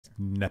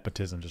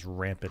nepotism just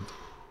rampant.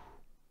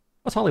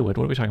 What's Hollywood?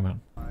 What are we talking about?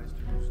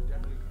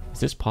 Is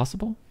this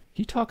possible?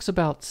 He talks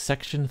about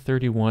Section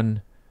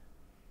 31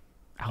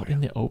 out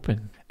in the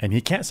open. And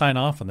he can't sign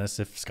off on this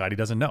if Scotty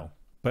doesn't know.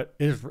 But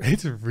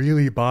it's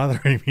really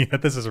bothering me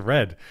that this is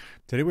red.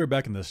 Today we're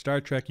back in the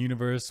Star Trek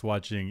universe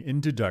watching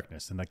Into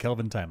Darkness in the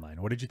Kelvin timeline.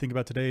 What did you think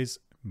about today's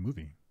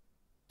movie?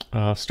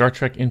 Star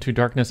Trek Into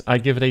Darkness, I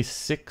give it a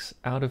 6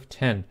 out of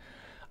 10.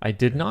 I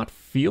did not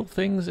feel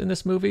things in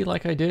this movie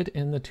like I did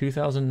in the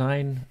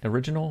 2009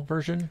 original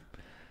version.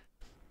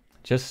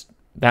 Just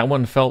that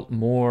one felt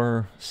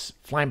more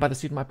flying by the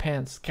seat of my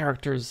pants,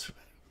 characters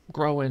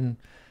growing,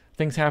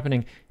 things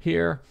happening.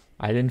 Here,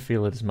 I didn't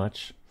feel it as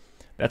much.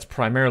 That's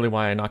primarily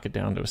why I knock it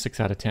down to a 6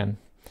 out of 10.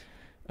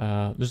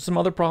 There's some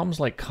other problems,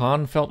 like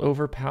Khan felt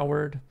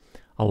overpowered.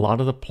 A lot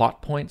of the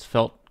plot points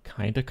felt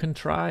kind of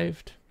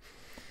contrived.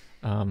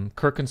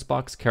 Kirk and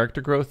Spock's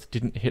character growth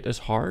didn't hit as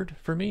hard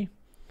for me.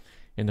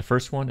 In the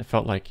first one, it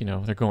felt like,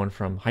 they're going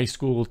from high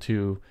school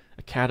to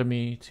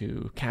academy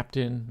to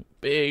captain.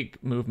 Big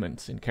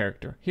movements in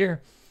character.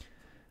 Here,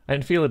 I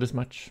didn't feel it as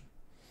much.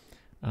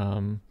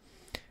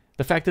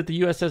 The fact that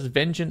the USS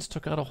Vengeance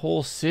took out a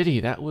whole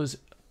city,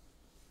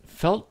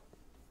 felt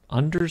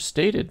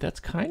understated. That's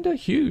kind of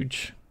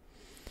huge.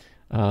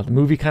 The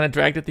movie kind of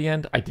dragged at the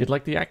end. I did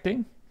like the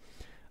acting.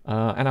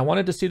 And I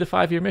wanted to see the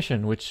 5-year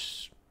mission,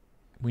 which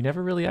we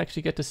never really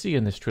actually get to see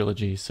in this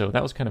trilogy. So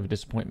that was kind of a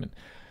disappointment.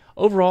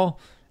 Overall,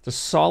 it's a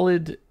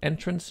solid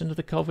entrance into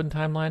the Kelvin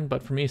timeline,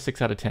 but for me,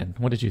 6 out of 10.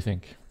 What did you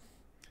think?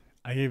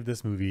 I gave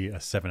this movie a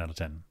 7 out of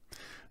 10.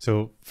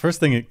 So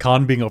first thing,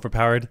 Khan being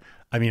overpowered.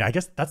 I mean, I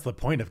guess that's the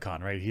point of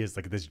Khan, right? He is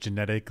like this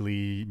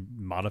genetically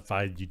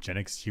modified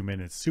eugenics human.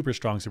 It's super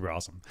strong, super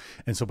awesome.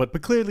 And so,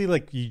 but clearly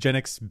like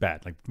eugenics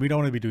bad. Like we don't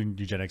want to be doing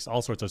eugenics,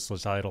 all sorts of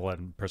societal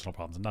and personal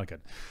problems. Not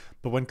good.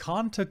 But when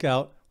Khan took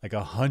out like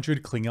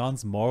 100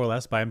 Klingons more or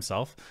less by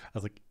himself, I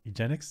was like,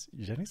 eugenics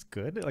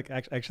good? Like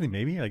actually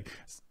maybe like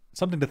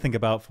something to think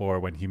about for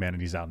when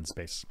humanity's out in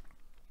space.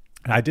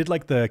 And I did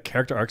like the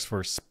character arcs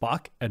for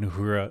Spock and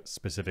Uhura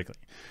specifically.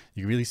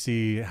 You really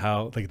see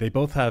how like they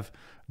both have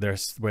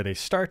where they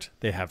start,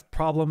 they have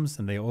problems,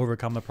 and they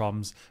overcome the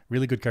problems.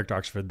 Really good character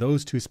arcs for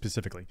those two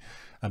specifically.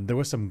 There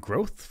was some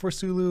growth for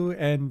Sulu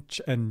and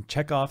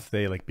Chekhov.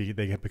 They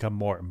have become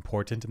more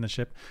important in the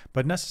ship,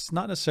 but not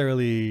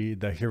necessarily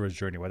the hero's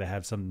journey where they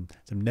have some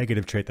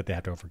negative trait that they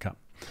have to overcome.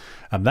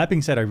 That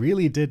being said, I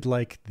really did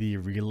like the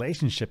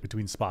relationship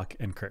between Spock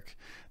and Kirk.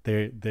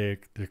 They're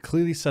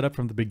clearly set up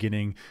from the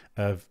beginning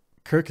of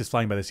Kirk is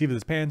flying by the seat of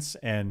his pants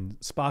and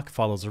Spock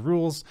follows the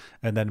rules.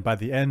 And then by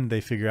the end, they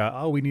figure out,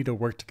 oh, we need to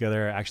work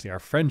together. Actually, our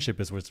friendship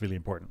is what's really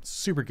important.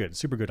 Super good.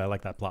 Super good. I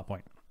like that plot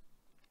point.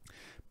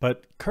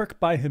 But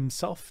Kirk by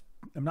himself,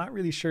 I'm not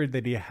really sure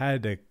that he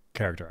had a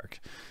character arc.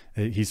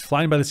 He's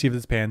flying by the seat of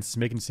his pants,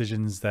 making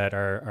decisions that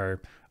are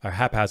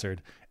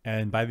haphazard.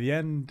 And by the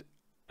end,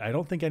 I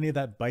don't think any of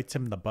that bites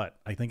him in the butt.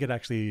 I think it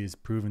actually is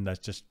proven that's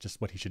just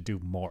what he should do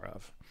more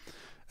of.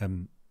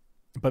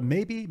 But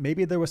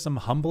maybe there was some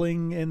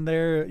humbling in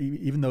there,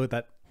 even though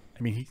that,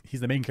 I mean, he's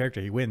the main character.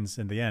 He wins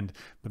in the end.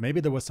 But maybe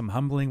there was some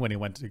humbling when he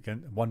went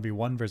against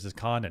 1v1 versus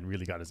Khan and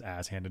really got his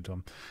ass handed to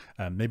him.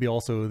 Maybe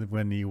also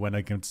when he went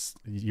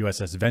against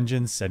USS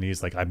Vengeance and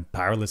he's like, I'm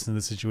powerless in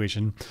this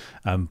situation.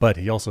 But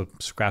he also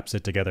scraps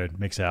it together and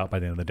makes it out by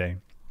the end of the day.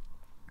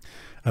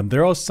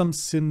 There are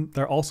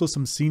also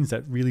some scenes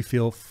that really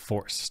feel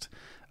forced.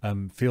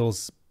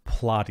 Feels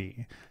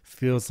plotty.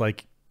 Feels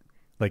like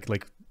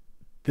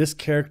this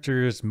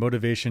character's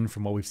motivation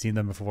from what we've seen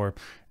them before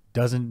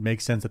doesn't make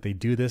sense that they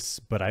do this,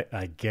 but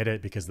I get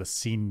it because the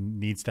scene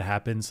needs to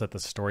happen so that the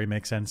story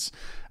makes sense.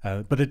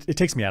 But it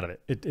takes me out of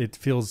it. It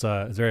feels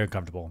very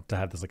uncomfortable to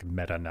have this like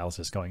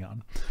meta-analysis going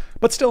on.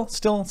 But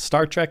still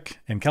Star Trek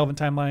and Kelvin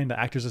timeline. The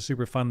actors are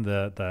super fun.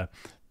 The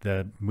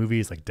movie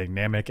is like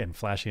dynamic and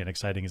flashy and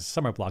exciting. It's a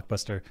summer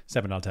blockbuster.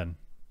 7 out of 10.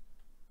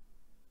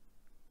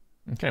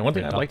 Okay, one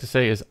thing I'd like to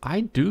say is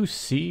I do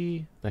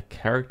see the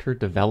character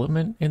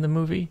development in the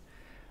movie.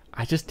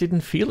 I just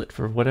didn't feel it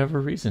for whatever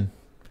reason.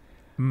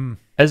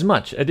 As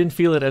much. I didn't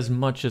feel it as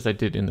much as I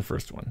did in the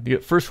first one. The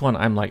first one,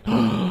 I'm like,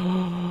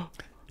 yeah.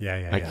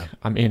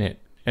 I'm in it.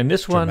 And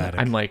this Dramatic. one,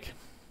 I'm like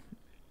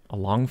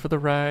along for the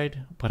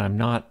ride, but I'm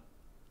not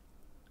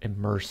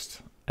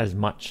immersed as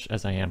much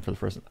as I am for the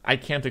first one. I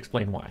can't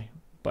explain why,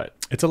 but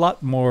it's a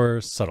lot more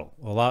subtle.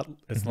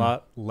 It's a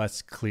lot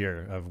less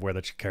clear of where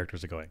the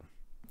characters are going.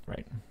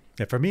 Right.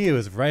 Yeah, for me, it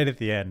was right at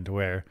the end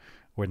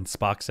when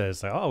Spock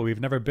says, like, "Oh, we've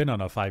never been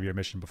on a 5-year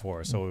mission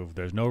before, so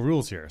there's no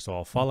rules here. So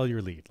I'll follow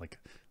your lead." Like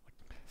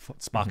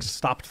Spock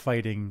stopped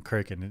fighting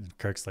Kirk, and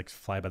Kirk's like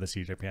fly by the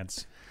seat of your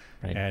pants,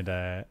 right.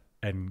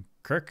 And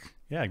Kirk,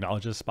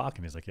 acknowledges Spock,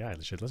 and he's like, "Yeah,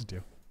 I should listen to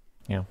you."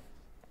 Yeah.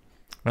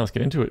 Well, let's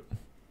get into it.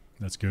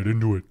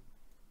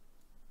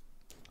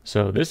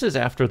 So this is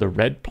after the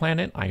red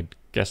planet. I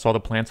guess all the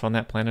plants on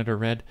that planet are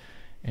red,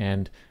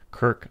 and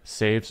Kirk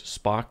saves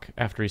Spock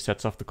after he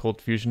sets off the cold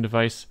fusion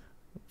device,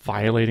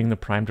 violating the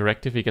Prime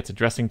Directive. He gets a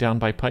dressing down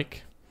by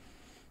Pike.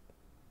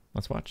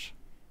 Let's watch.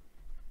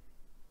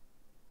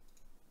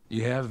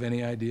 You have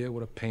any idea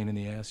what a pain in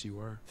the ass you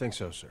are? Think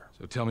so, sir.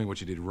 So tell me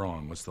what you did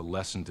wrong. What's the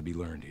lesson to be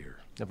learned here?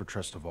 Never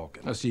trust a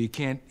Vulcan. Oh, so you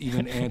can't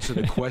even answer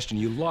the question.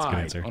 You lied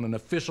answer. on an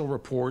official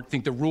report,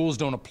 think the rules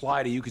don't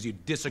apply to you because you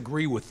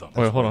disagree with them.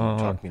 Wait, hold on.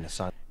 Talk me into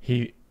sign.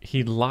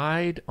 He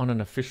lied on an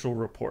official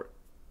report.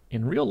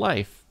 In real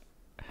life,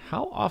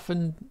 how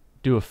often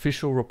do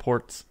official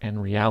reports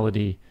and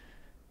reality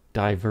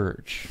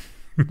diverge?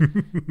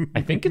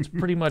 I think it's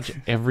pretty much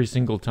every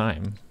single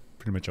time.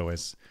 Pretty much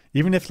always.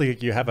 Even if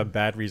like you have a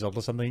bad result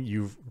or something,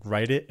 you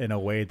write it in a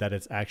way that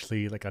it's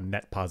actually like a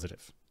net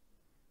positive.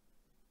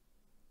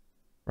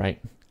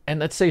 Right. And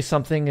let's say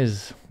something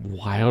is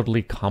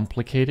wildly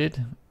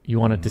complicated. You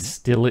want to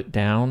distill it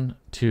down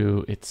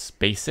to its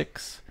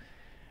basics.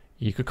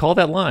 You could call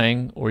that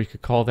lying, or you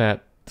could call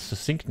that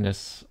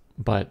succinctness,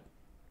 but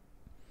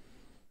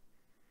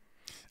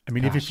I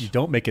mean, if you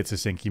don't make it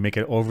succinct, you make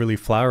it overly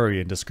flowery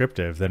and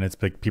descriptive, then it's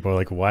like people are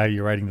like, why are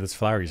you writing this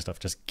flowery stuff?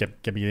 Just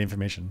get me the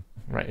information.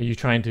 right. Are you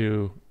trying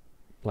to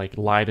like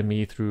lie to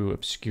me through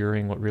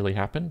obscuring what really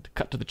happened?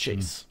 Cut to the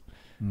chase.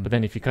 But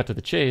then if you cut to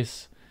the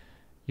chase,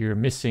 you're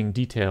missing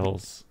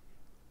details.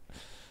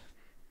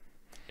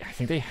 I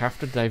think they have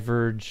to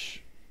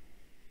diverge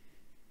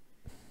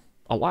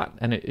a lot.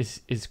 And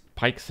is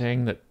Pike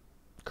saying that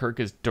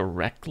Kirk is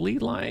directly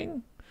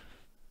lying?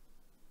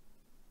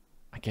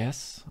 I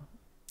guess.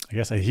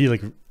 He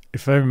like,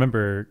 if I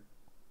remember,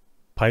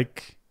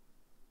 Pike,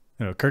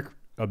 Kirk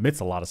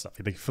admits a lot of stuff.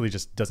 He like fully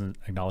just doesn't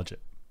acknowledge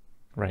it.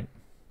 Right.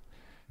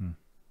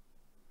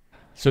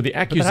 So the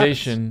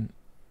accusation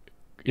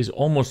is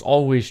almost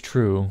always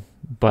true,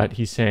 but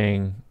he's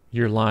saying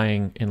you're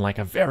lying in like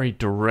a very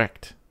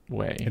direct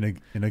way. In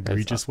an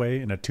egregious way,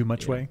 in a too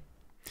much way.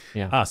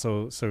 Yeah.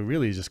 So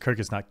really just Kirk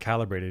is not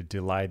calibrated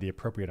to lie the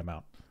appropriate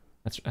amount.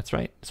 That's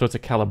right. So it's a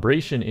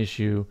calibration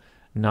issue,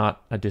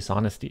 not a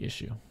dishonesty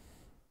issue.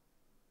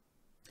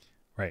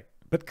 Right.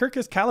 But Kirk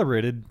is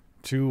calibrated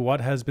to what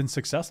has been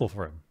successful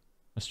for him.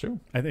 That's true.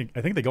 I think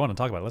they go on and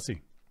talk about it. Let's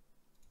see.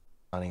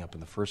 Signing up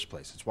in the first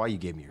place. It's why you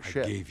gave me your I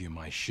ship. gave you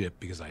my ship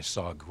because I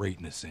saw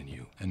greatness in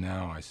you. And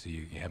now I see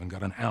you haven't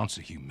got an ounce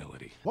of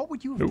humility. What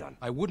would you have done?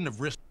 I wouldn't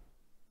have risked...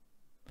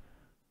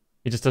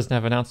 He just doesn't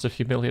have an ounce of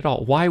humility at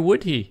all. Why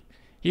would he?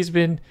 He's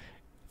been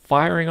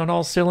firing on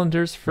all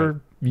cylinders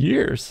for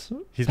years.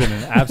 He's been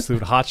an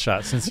absolute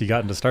hotshot since he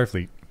got into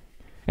Starfleet.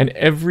 And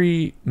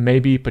every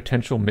maybe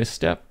potential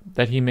misstep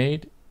that he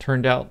made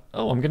turned out,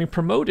 oh, I'm getting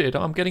promoted.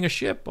 Oh, I'm getting a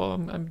ship. Oh,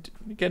 I'm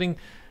getting,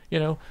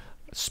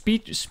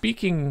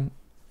 speaking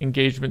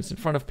engagements in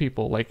front of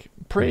people, like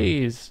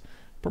praise,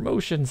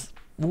 promotions.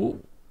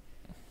 Ooh.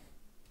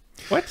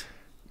 What?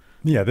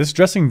 Yeah, this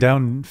dressing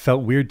down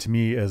felt weird to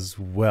me as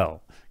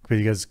well.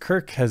 Because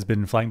Kirk has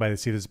been flying by the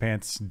seat of his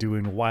pants,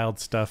 doing wild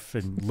stuff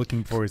and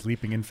looking before he's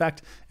leaping. In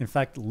fact,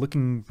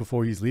 looking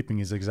before he's leaping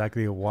is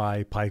exactly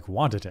why Pike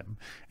wanted him.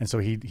 And so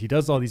he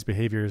does all these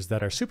behaviors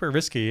that are super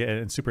risky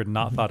and super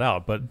not thought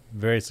out, but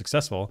very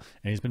successful.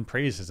 And he's been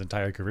praised his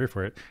entire career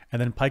for it. And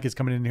then Pike is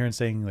coming in here and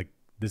saying like,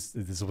 this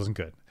wasn't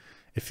good.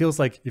 It feels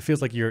like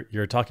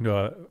you're talking to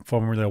a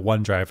Formula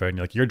One driver and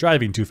you're like, you're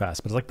driving too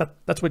fast. But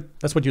it's like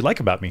that's what you like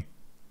about me.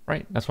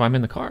 Right. That's why I'm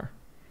in the car.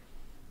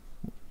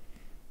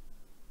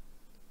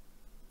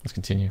 Let's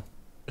continue.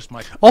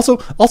 Also,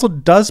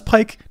 does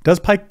Pike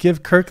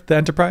give Kirk the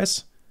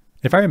Enterprise?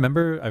 If I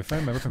remember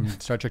from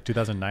Star Trek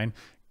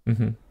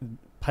 2009,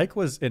 Pike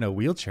was in a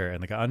wheelchair and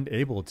like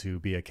unable to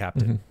be a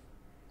captain.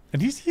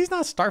 And he's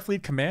not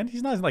Starfleet Command.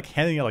 He's not like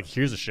handing out like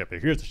here's a ship, you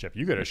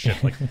get a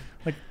ship.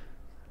 like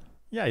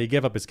yeah, he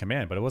gave up his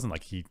command, but it wasn't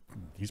like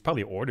he's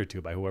probably ordered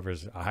to by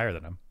whoever's higher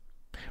than him.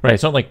 Right.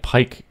 It's not like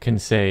Pike can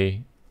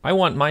say, I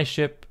want my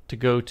ship to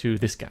go to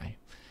this guy.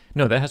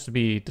 No, that has to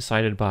be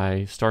decided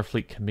by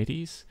Starfleet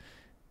committees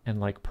and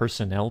like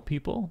personnel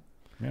people.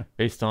 Yeah.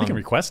 Based on he can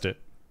request it.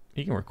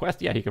 He can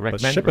request. Yeah, he can But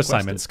recommend. ship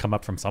assignments come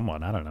up from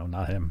someone. I don't know,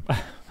 not him.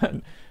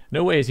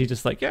 No way is he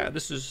just like, yeah,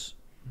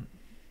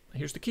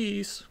 here's the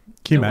keys.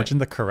 Can you imagine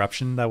the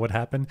corruption that would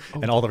happen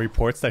and all the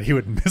reports that he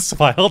would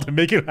misfile to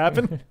make it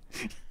happen?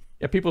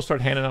 Yeah, people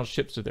start handing out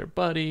ships to their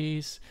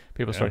buddies.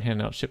 People start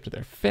handing out ships to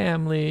their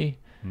family.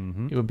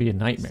 It would be a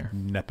nightmare.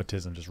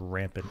 Nepotism just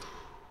rampant.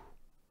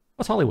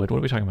 What's Hollywood? What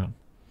are we talking about?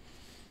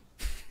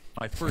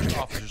 My first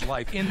officer's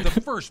life in the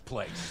first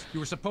place. You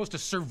were supposed to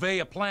survey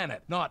a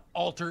planet, not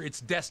alter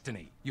its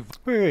destiny.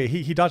 Wait,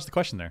 he dodged the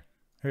question there.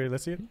 Hey,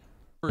 let's see it.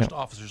 First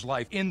officer's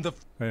life in the...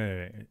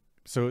 Wait.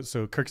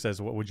 So Kirk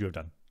says, what would you have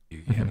done?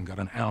 You haven't got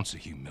an ounce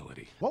of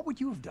humility. What would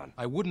you have done?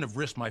 I wouldn't have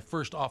risked my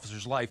first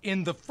officer's life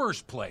in the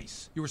first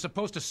place. You were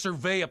supposed to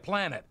survey a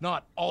planet,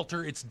 not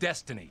alter its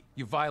destiny.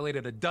 You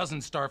violated a dozen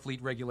Starfleet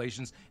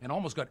regulations and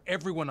almost got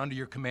everyone under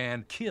your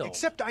command killed.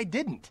 Except I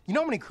didn't. You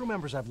know how many crew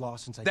members I've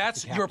lost since I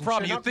That's took the your captain's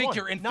problem. chair? You Not think one.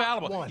 you're Not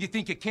infallible. one. You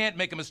think you can't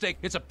make a mistake.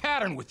 It's a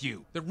pattern with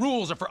you. The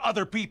rules are for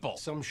other people.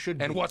 Some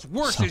should And be. what's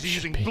worse Some is you're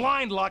using should be.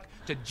 blind luck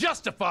to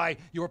justify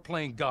your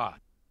playing God.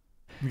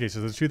 Okay,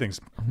 so there's two things.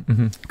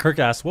 Kirk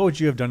asks, what would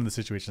you have done in the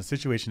situation? The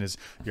situation is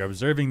you're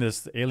observing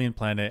this alien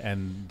planet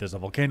and there's a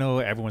volcano.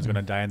 Everyone's going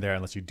to die in there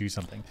unless you do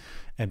something.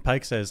 And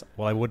Pike says,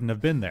 well, I wouldn't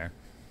have been there.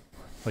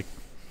 Like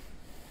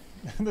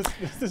this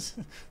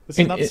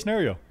is not the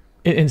scenario.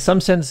 In some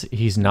sense,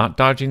 he's not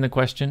dodging the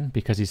question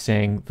because he's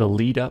saying the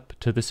lead up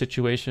to the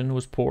situation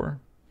was poor.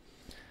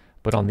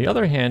 But on the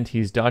other hand,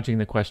 he's dodging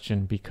the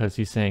question because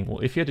he's saying, well,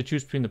 if you had to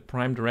choose between the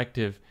Prime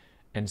Directive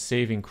and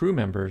saving crew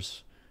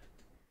members,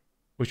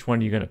 which one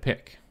are you going to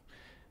pick?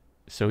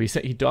 So he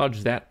said he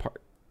dodged that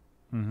part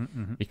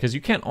because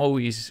you can't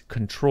always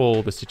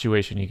control the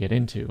situation you get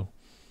into.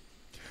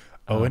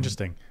 Oh,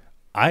 interesting.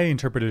 I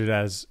interpreted it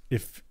as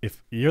if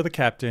you're the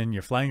captain,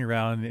 you're flying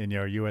around in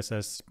your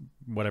USS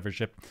whatever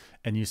ship,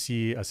 and you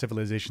see a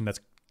civilization that's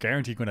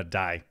guaranteed going to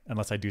die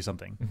unless I do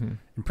something.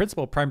 In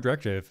principle, Prime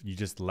Directive, you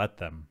just let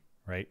them,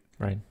 right?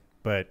 Right.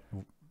 But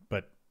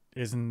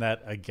isn't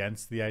that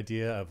against the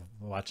idea of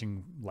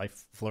watching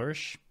life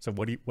flourish? So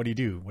what do you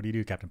do? What do you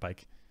do, Captain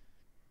Pike?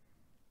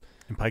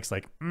 And Pike's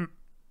like,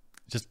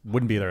 just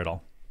wouldn't be there at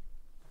all.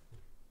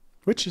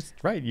 Which is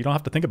right. You don't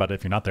have to think about it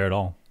if you're not there at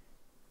all.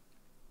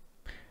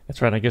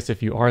 That's right. I guess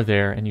if you are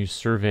there and you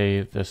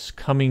survey this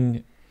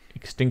coming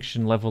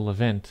extinction level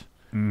event,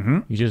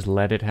 you just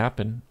let it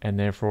happen, and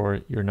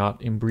therefore you're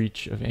not in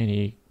breach of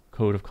any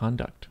code of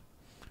conduct.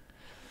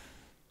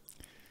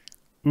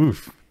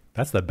 Oof.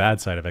 That's the bad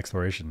side of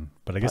exploration.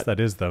 But I guess that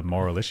is the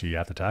moral issue you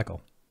have to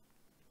tackle.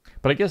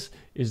 But I guess,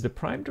 is the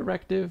Prime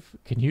Directive,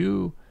 can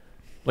you,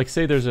 like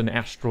say there's an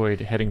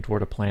asteroid heading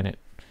toward a planet,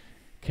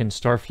 can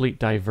Starfleet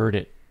divert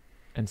it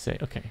and say,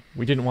 okay,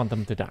 we didn't want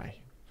them to die,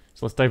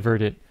 so let's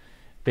divert it.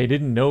 They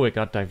didn't know it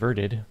got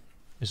diverted.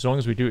 As long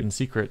as we do it in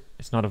secret,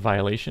 it's not a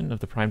violation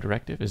of the Prime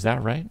Directive. Is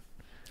that right?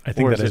 I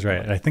think that is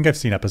right. I think I've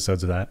seen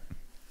episodes of that.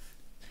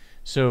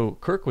 So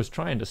Kirk was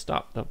trying to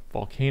stop the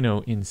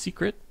volcano in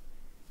secret,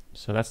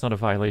 so that's not a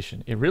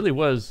violation. It really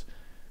was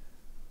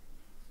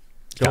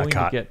going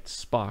to get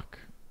Spock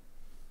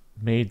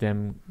made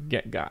them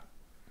get got.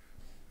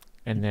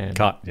 And then...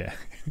 Caught, yeah.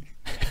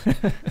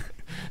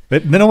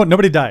 But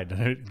nobody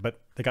died,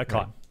 but they got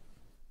caught.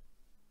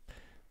 Right.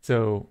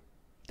 So...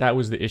 that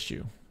was the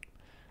issue.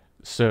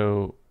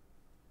 So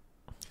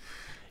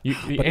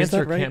the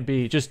answer can't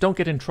be just don't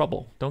get in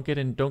trouble. Don't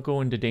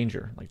go into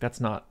danger. Like that's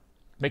not,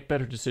 make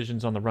better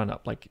decisions on the run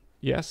up. Like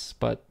yes,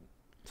 but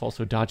it's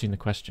also dodging the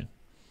question.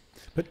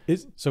 But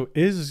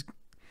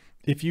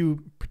if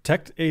you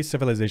protect a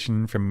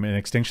civilization from an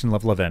extinction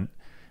level event,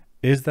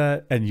 is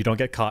that, and you don't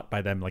get caught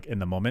by them like in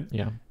the moment,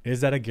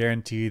 is that a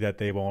guarantee that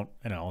they won't,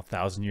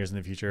 1,000 years in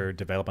the future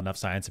develop enough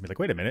science and be like,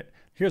 wait a minute,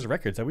 here's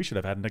records that we should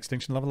have had an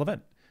extinction level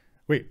event.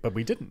 Wait, but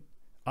we didn't.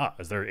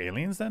 Is there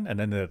aliens then? And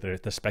then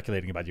they're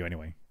speculating about you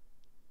anyway.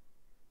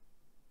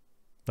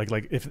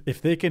 Like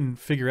if they can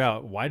figure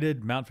out why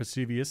did Mount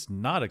Vesuvius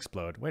not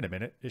explode? Wait a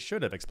minute, it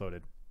should have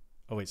exploded.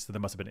 Oh wait, so there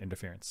must have been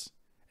interference.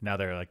 Now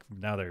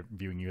they're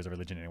viewing you as a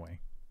religion anyway.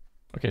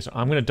 Okay, so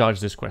I'm going to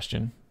dodge this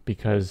question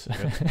because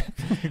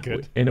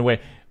Good. in a way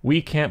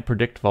we can't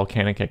predict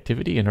volcanic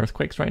activity and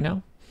earthquakes right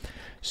now.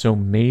 So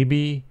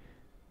maybe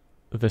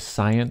the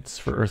science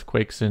for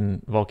earthquakes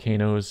and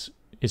volcanoes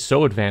is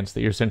so advanced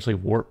that you're essentially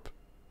warp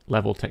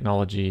level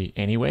technology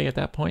anyway at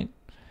that point.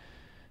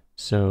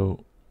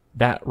 So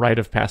that rite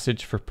of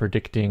passage for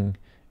predicting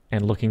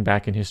and looking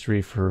back in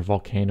history for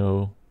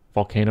volcanic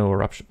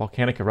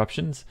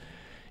eruptions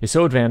is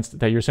so advanced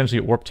that you're essentially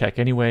at warp tech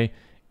anyway.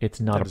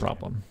 It's not a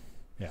problem.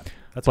 Yeah,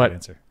 that's a good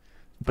answer.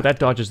 But that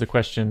dodges the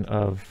question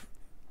of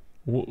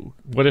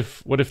what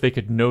if they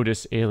could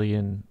notice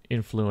alien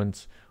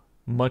influence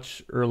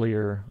much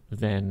earlier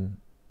than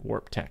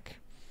warp tech?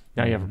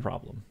 Now you have a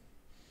problem.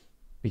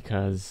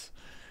 Because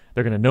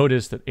they're going to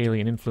notice that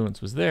alien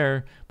influence was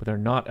there, but they're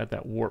not at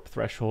that warp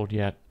threshold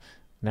yet,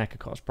 and that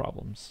could cause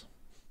problems.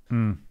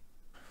 So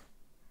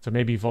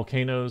maybe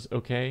volcanoes,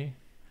 okay,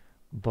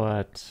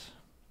 but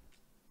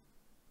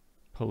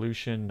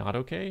pollution, not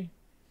okay?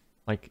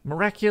 Like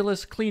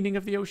miraculous cleaning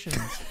of the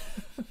oceans,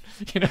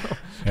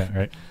 Yeah,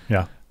 right.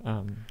 Yeah.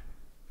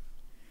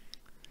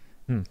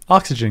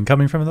 Oxygen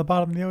coming from the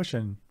bottom of the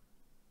ocean.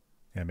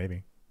 Yeah,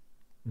 maybe.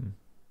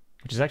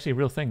 Which is actually a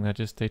real thing that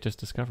they just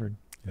discovered.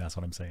 Yeah, that's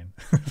what I'm saying.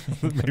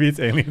 Maybe it's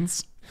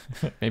aliens.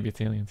 Maybe it's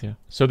aliens, yeah.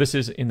 So this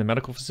is in the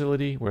medical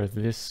facility where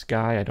this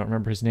guy, I don't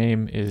remember his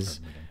name, is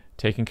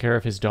taking care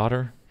of his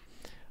daughter.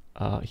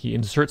 He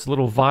inserts a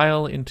little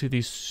vial into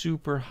the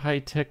super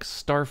high-tech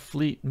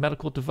Starfleet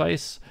medical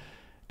device.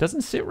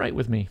 Doesn't sit right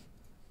with me.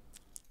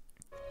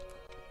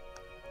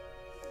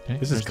 Okay,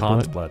 this is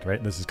Khan's blood,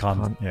 right? This is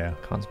Khan's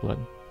blood.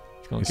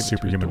 His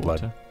superhuman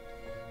blood.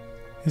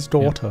 His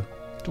daughter.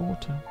 His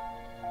daughter.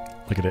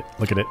 Look at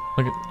it.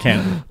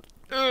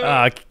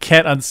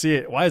 Can't unsee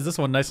it. Why is this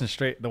one nice and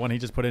straight? The one he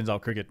just put in is all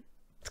crooked.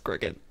 It's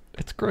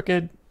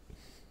crooked.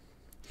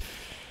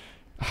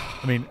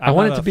 I mean, I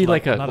want it to be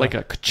like a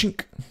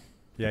ka-chink.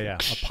 Yeah.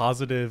 A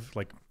positive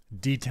like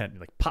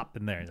detent, like pop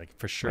in there. Like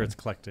for sure it's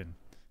clocked in.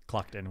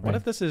 What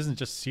if this isn't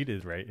just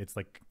seated right? It's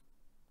like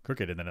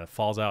crooked and then it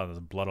falls out and there's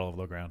blood all over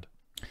the ground.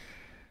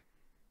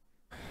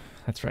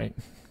 That's right.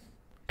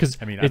 Because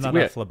I mean, I'm not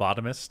a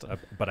phlebotomist,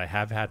 but I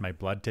have had my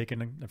blood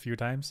taken a few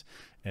times,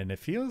 and it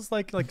feels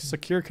like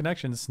secure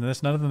connections. And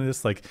there's none of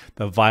this like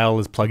the vial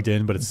is plugged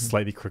in, but it's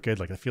slightly crooked.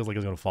 Like it feels like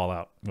it's going to fall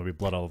out. There'll be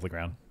blood all over the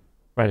ground.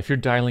 Right. If you're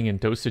dialing in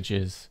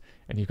dosages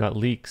and you've got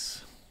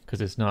leaks because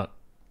it's not,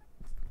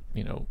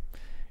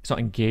 it's not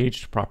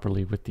engaged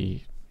properly with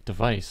the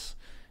device,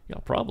 you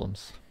got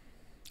problems.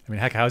 I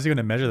mean, heck, how is he going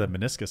to measure the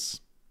meniscus?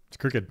 It's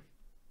crooked.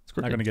 It's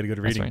not going to get a good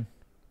reading. Right.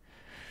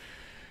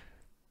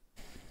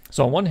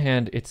 So on one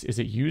hand, is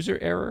it user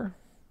error,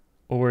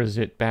 or is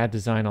it bad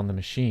design on the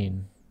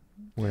machine,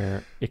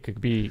 where it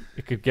could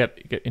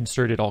get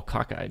inserted all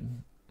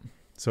cockeyed?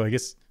 So I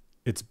guess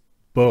it's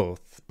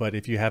both, but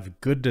if you have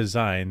good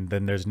design,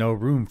 then there's no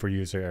room for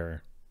user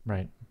error.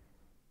 Right.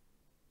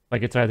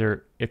 Like it's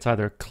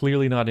either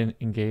clearly not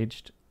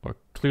engaged or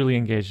clearly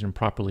engaged and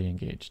properly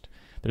engaged.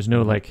 There's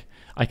no like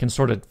I can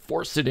sort of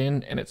force it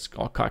in and it's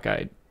all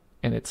cockeyed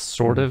and it's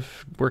sort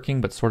of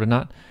working but sort of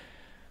not.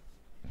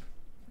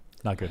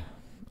 Not good.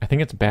 I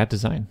think it's bad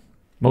design.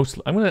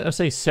 Mostly, I'm gonna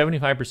say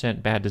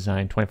 75% bad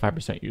design,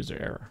 25% user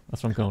error.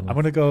 That's what I'm going with. I'm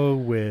gonna go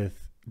with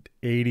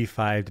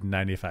 85 to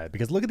 95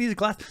 because look at these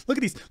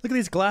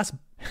glass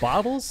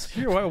bottles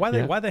here. Why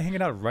are they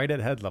hanging out right at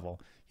head level?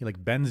 He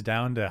like bends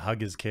down to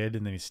hug his kid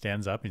and then he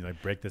stands up and he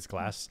like break this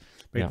glass,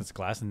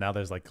 and now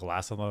there's like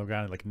glass all over the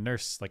ground. Like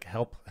nurse, like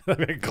help,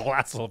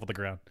 glass all over the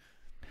ground.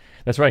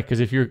 That's right, because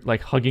if you're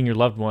like hugging your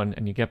loved one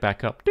and you get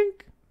back up,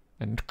 dink,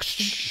 and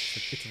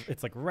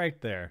it's like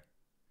right there.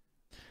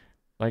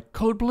 Like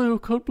code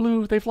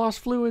blue, they've lost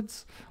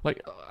fluids.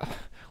 Like,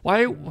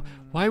 why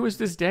was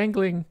this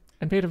dangling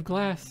and made of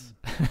glass?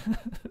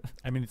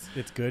 I mean,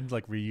 it's good.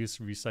 Like reuse,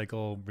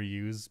 recycle,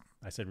 reuse.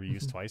 I said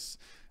reuse twice,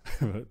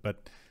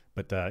 but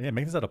yeah,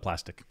 make this out of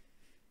plastic.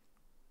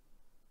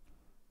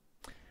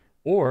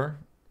 Or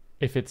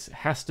if it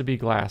has to be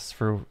glass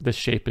for this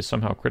shape is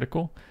somehow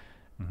critical,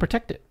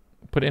 protect it.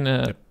 Put it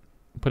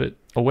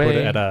away. Put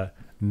it at a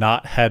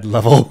not head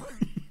level.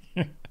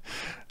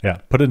 Yeah,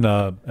 put it in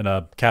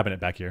a cabinet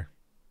back here.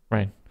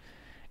 Right.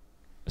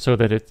 So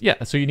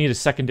that so you need a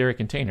secondary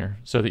container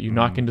so that you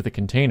knock into the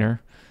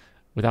container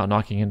without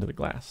knocking into the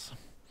glass.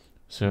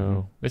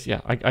 So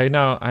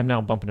I'm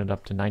now bumping it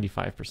up to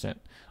 95%.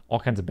 All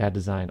kinds of bad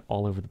design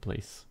all over the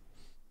place.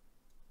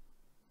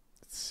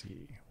 Let's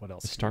see what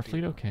else. Is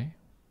Starfleet okay?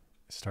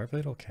 Is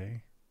Starfleet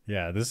okay?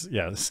 Yeah, this is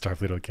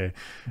Starfleet okay.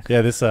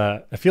 Yeah, this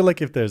I feel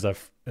like if there's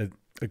if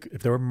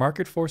there were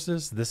market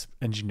forces, this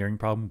engineering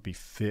problem would be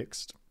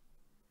fixed.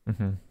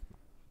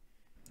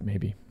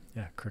 Maybe.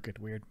 Yeah, crooked,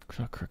 weird.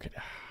 So crooked.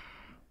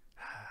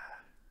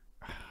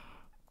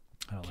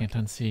 Can't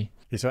unsee.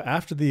 Yeah, so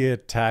after the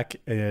attack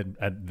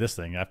at this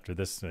thing, after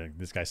this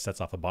guy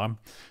sets off a bomb,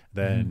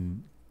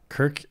 then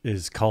Kirk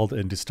is called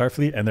into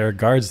Starfleet, and there are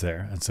guards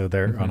there, and so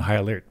they're on high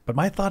alert. But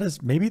my thought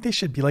is maybe they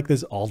should be like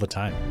this all the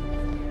time.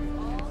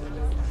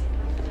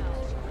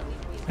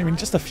 I mean,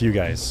 just a few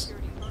guys,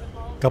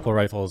 a couple of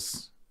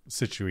rifles,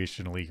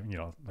 situationally,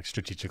 like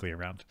strategically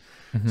around.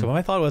 So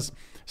my thought was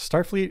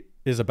Starfleet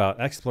is about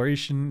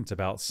exploration, it's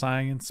about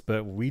science,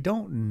 but we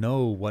don't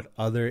know what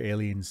other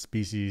alien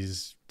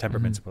species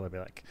temperaments will be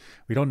like.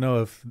 We don't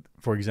know if,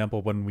 for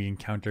example, when we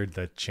encountered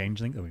the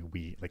changeling,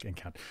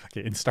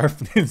 in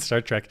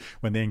Star Trek,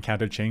 when they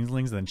encountered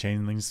changelings, then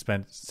changelings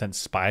sent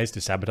spies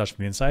to sabotage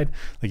from the inside.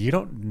 Like you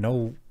don't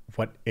know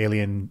what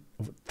alien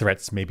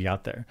threats may be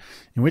out there.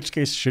 In which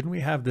case, shouldn't we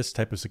have this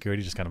type of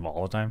security just kind of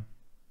all the time?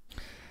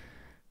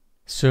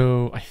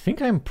 So I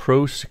think I'm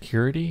pro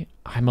security.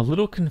 I'm a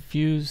little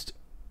confused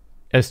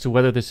as to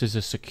whether this is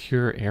a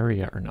secure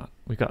area or not.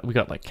 We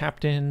got like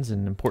captains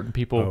and important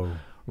people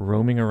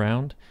roaming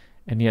around,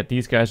 and yet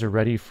these guys are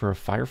ready for a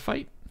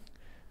firefight.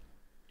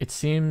 It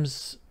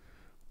seems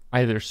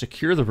either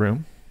secure the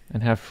room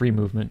and have free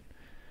movement,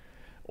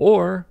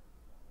 or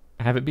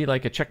have it be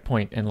like a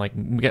checkpoint and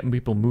like getting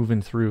people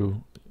moving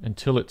through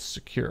until it's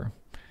secure.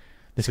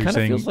 This kind of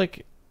feels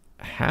like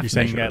half. You're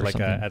saying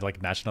at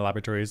like national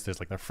laboratories, there's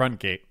like the front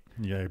gate.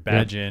 You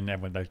badge in,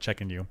 and when they're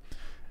checking you.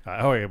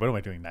 What am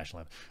I doing national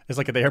lab? It's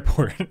like at the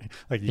airport.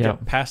 Like you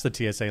get past the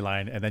TSA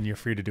line, and then you're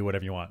free to do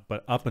whatever you want.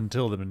 But up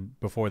until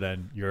before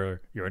then, you're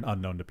an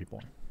unknown to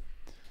people.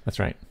 That's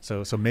right.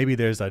 So maybe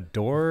there's a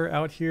door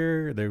out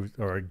here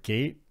or a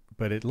gate,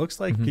 but it looks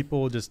like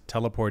people just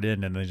teleport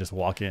in and they just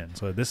walk in.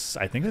 So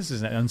I think this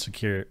is an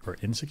insecure.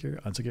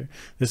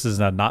 This is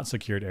a not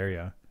secured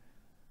area.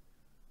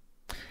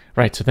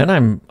 Right. So then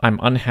I'm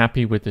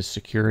unhappy with this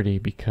security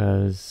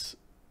because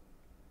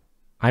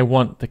I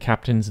want the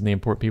captains and the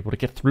important people to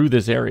get through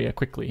this area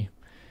quickly.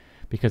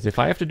 Because if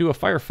I have to do a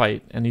firefight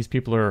and these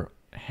people are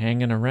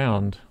hanging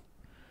around,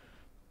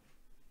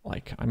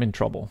 like I'm in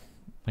trouble.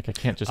 Like I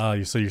can't just.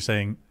 So you're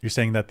saying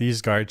that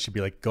these guards should be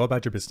like, go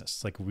about your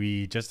business. Like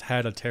we just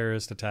had a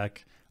terrorist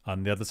attack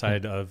on the other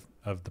side of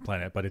the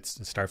planet, but it's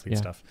Starfleet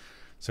stuff.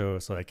 So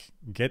like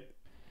get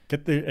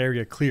the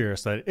area clear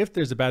so that if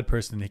there's a bad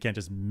person, they can't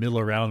just mill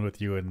around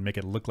with you and make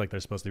it look like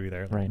they're supposed to be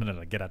there. Like, right.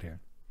 No, get out of here.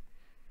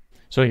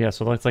 So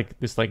so that's like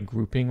this like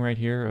grouping right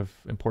here of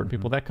important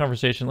people. That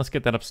conversation, let's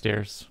get that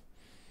upstairs.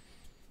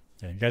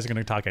 Yeah, you guys are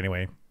gonna talk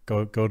anyway.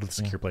 Go to the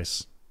secure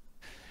place.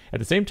 At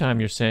the same time,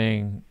 you're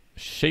saying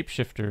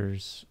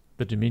shapeshifters,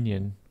 the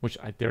Dominion, which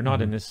they're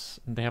not in this.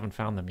 They haven't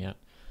found them yet.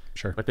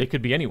 Sure. But they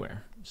could be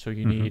anywhere. So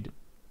you need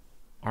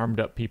armed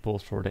up people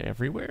sort of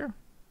everywhere.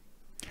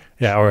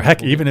 Yeah, or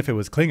heck, even if it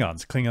was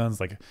Klingons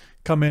like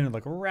come in and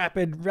like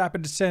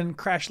rapid descent,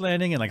 crash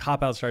landing, and like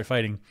hop out, start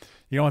fighting.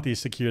 You don't want these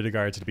security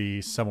guards to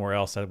be somewhere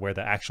else at where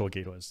the actual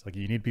gate was. Like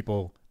you need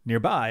people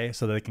nearby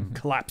so that they can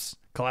collapse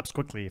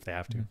quickly if they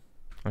have to.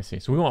 I see.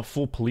 So we want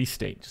full police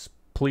state, just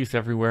police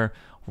everywhere,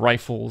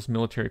 rifles,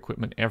 military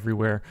equipment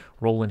everywhere,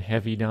 rolling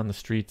heavy down the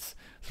streets.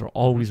 So they're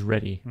always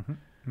ready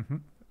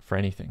for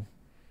anything.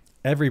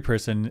 Every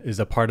person is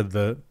a part of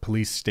the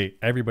police state.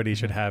 Everybody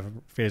should have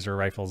phaser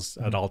rifles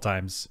at all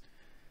times.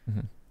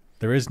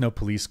 There is no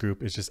police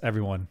group. It's just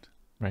everyone.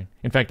 Right.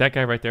 In fact, that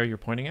guy right there you're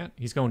pointing at,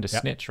 he's going to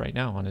snitch right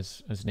now on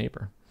his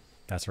neighbor.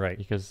 That's right.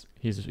 Because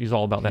he's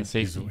all about that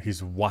safety.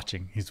 He's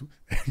watching.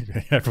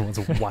 Everyone's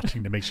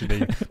watching to make sure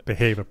they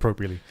behave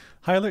appropriately.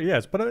 High alert,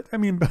 yes, but I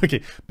mean,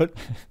 okay, but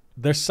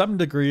there's some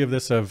degree of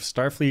this of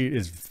Starfleet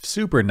is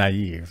super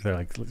naive. They're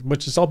like,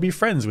 let's just all be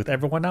friends with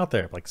everyone out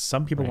there. Like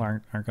some people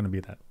aren't going to be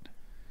that.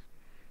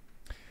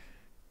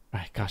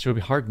 Gosh, it would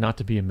be hard not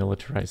to be a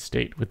militarized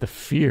state with the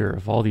fear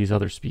of all these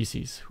other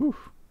species. Whew.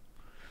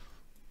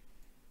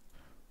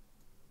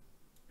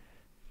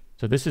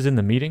 So this is in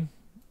the meeting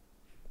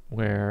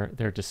where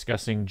they're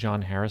discussing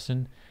John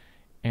Harrison,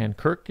 and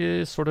Kirk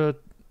is sort of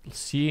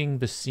seeing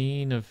the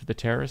scene of the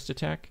terrorist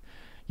attack.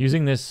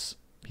 Using this,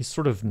 he's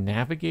sort of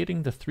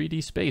navigating the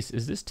 3D space.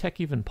 Is this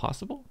tech even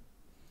possible?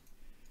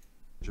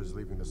 Just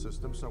leaving the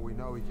system, so we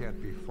know he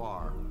can't be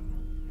far.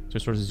 So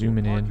sort of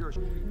zooming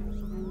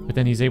in, but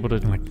then he's able to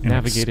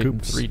navigate it in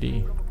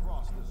 3D.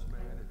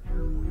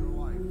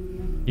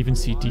 Even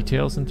see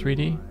details in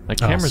 3D. Like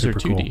cameras are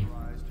 2D. Cool.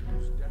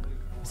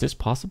 Is this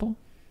possible?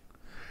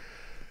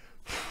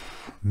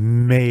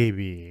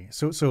 Maybe.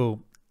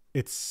 So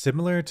it's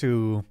similar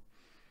to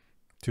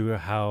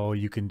how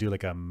you can do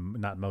like a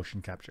not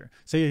motion capture.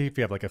 Say if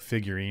you have like a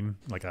figurine,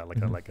 like a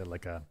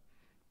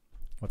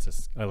what's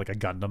this? Like a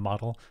Gundam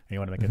model, and you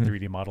want to make a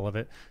 3D model of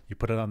it. You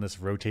put it on this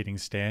rotating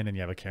stand, and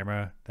you have a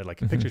camera that like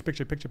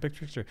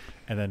picture,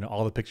 and then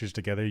all the pictures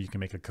together, you can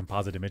make a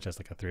composite image as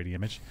like a 3D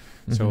image.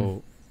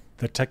 So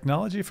the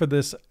technology for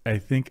this, I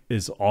think,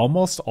 is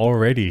almost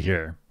already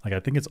here. Like I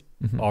think it's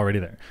already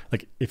there.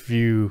 Like if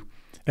you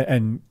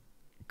and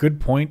good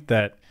point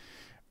that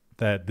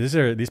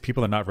these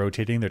people are not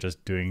rotating; they're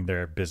just doing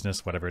their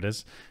business, whatever it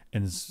is.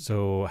 And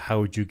so,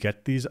 how would you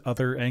get these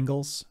other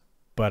angles?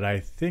 But I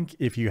think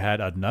if you had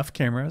enough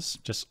cameras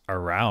just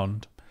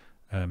around,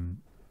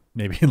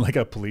 maybe in like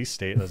a police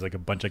state, there's like a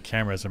bunch of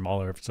cameras from all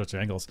sorts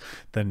of angles,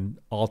 then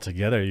all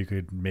together you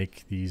could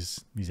make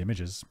these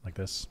images like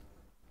this.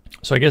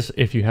 So I guess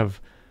if you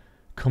have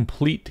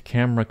complete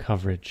camera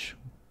coverage,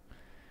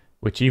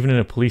 which even in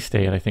a police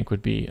state I think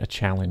would be a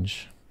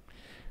challenge,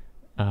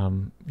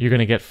 you're going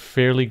to get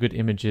fairly good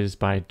images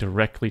by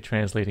directly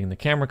translating the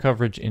camera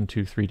coverage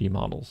into 3D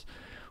models.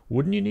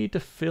 Wouldn't you need to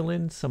fill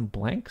in some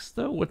blanks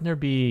though? Wouldn't there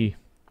be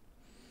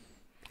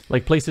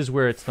like places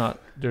where it's not,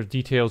 their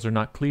details are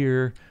not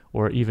clear,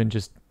 or even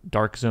just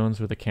dark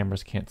zones where the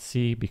cameras can't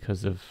see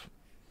because of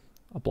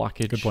a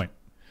blockage? Good point.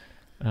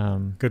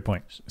 Good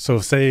point. So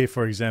say,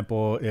 for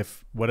example,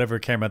 if whatever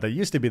camera that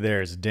used to be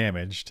there is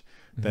damaged,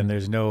 then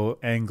there's no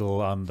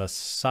angle on the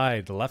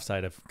side, the left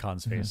side of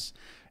Khan's face.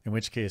 In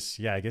which case,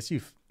 yeah, I guess you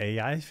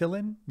AI fill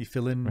in. You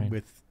fill in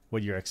with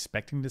what you're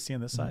expecting to see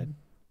on this side.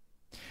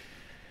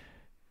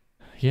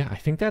 Yeah, I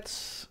think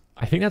that's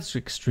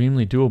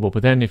extremely doable.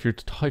 But then if you're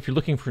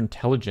looking for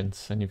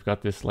intelligence and you've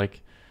got this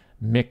like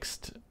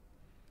mixed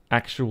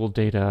actual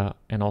data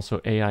and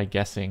also AI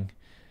guessing,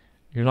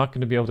 you're not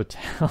going to be able to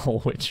tell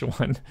which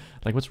one,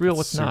 like what's real,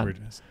 what's not.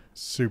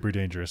 Super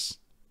dangerous.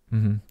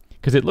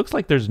 Because it looks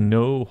like there's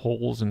no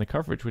holes in the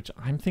coverage, which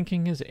I'm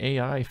thinking is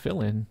AI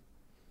fill-in.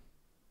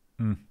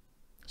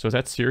 So is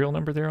that serial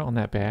number there on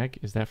that bag?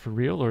 Is that for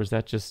real, or is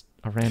that just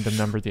a random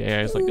number? The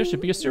AI is like, there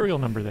should be a serial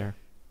number there.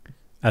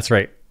 That's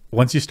right.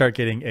 Once you start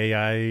getting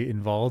AI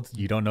involved,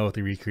 you don't know if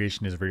the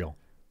recreation is real.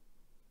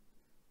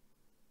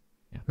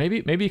 Yeah,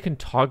 maybe you can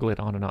toggle it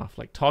on and off,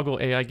 like toggle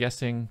AI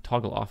guessing,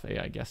 toggle off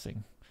AI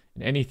guessing.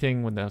 And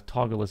anything when the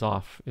toggle is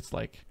off, it's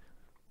like,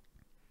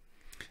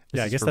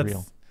 yeah, I guess that's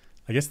real.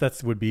 I guess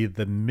that would be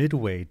the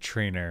midway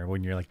trainer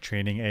when you're like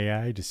training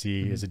AI to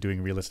see is it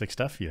doing realistic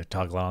stuff. You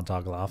toggle on,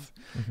 toggle off.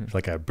 If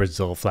like a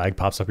Brazil flag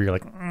pops up, you're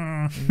like,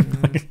 I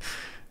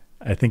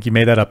think you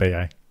made that up,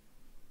 AI.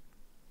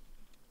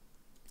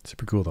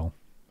 Super cool though.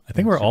 I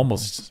think we're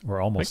almost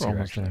here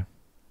actually. There.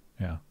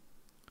 Yeah.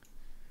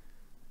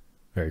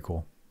 Very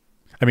cool.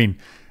 I mean,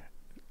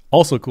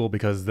 also cool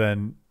because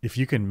then if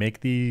you can make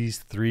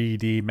these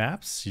 3D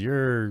maps,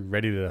 you're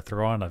ready to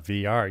throw on a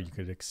VR. You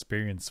could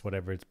experience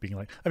whatever it's being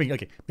like. I mean,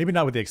 okay, maybe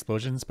not with the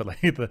explosions, but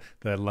like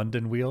the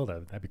London wheel,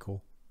 that'd be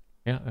cool.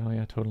 Yeah. Oh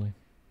yeah, totally.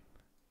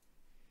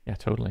 Yeah,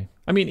 totally.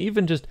 I mean,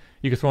 even just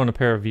you could throw on a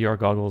pair of VR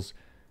goggles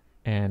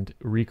and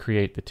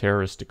recreate the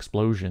terrorist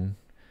explosion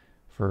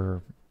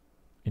for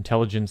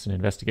intelligence and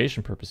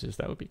investigation purposes,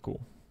 that would be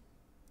cool.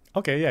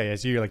 Okay, yeah.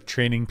 So you're like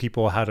training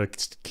people how to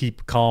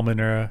keep calm in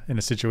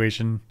a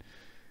situation.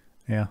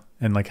 Yeah,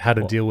 and like how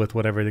to deal with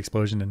whatever the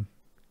explosion, and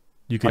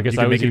you could make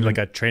it like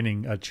a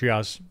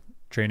triage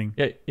training.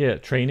 Yeah,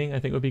 training I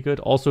think would be good.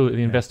 Also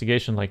the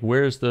investigation, like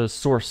where's the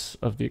source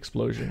of the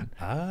explosion?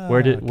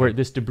 Where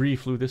this debris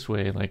flew this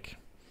way? Like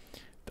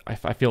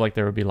I feel like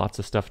there would be lots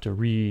of stuff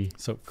to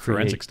so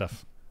forensic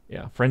stuff.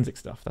 Yeah, forensic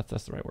stuff.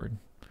 That's the right word.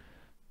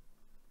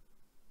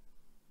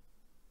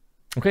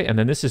 Okay, and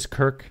then this is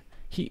Kirk.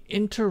 He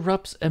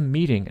interrupts a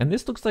meeting, and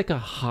this looks like a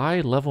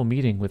high-level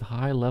meeting with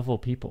high-level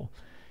people.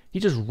 He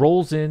just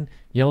rolls in,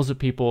 yells at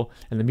people,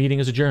 and the meeting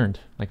is adjourned.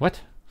 Like, what?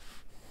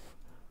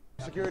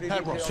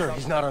 Admiral, sir,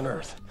 he's not on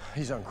Earth.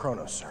 He's on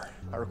Kronos, sir.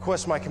 I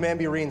request my command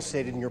be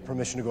reinstated and your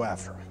permission to go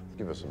after him.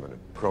 Give us a minute.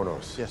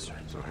 Kronos. Yes, sir.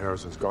 So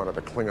Harrison's gone to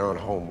the Klingon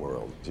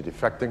homeworld. Is he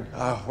defecting?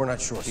 We're not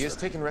sure, He has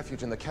taken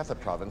refuge in the Ketha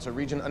province, a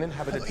region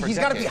uninhabited for He's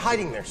got to be decades.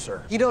 hiding there,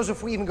 sir. He knows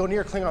if we even go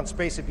near Klingon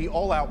space, it'd be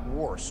all-out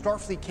war.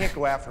 Starfleet can't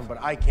go after him, but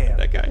I can.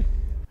 That guy.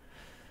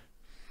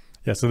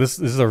 Yeah, so this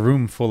is a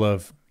room full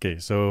of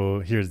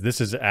so this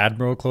is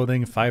Admiral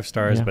clothing, 5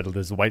 stars, but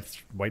there's a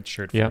white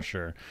shirt for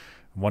sure.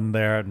 One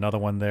there, another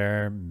one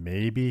there,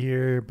 maybe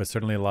here, but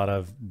certainly a lot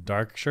of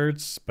dark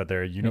shirts, but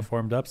they're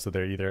uniformed up, so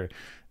they're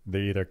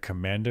either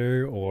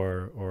commander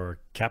or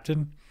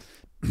captain.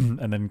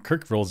 And then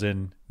Kirk rolls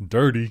in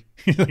dirty,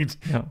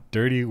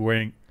 dirty,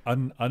 wearing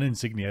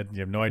uninsignia. You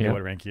have no idea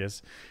what rank he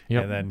is.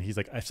 And then he's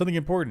like, I have something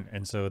important.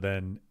 And so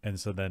then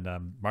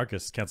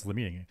Marcus cancels the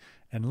meeting.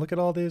 And look at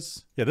all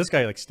this. Yeah, this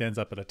guy like stands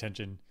up at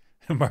attention.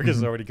 Marcus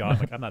is already gone.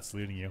 Like, I'm not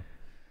saluting you.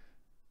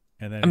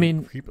 And then I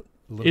mean,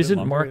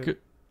 isn't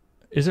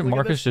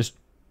Marcus just?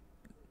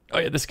 Oh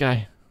yeah, this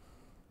guy.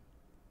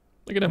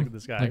 Look at him. Look at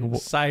this guy.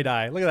 Like, side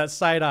eye. Look at that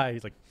side eye.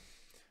 He's like,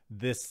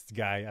 this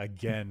guy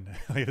again.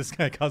 Like, this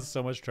guy causes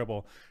so much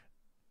trouble.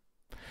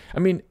 I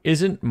mean,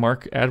 isn't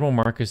Admiral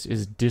Marcus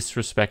is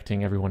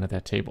disrespecting everyone at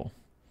that table?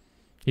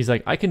 He's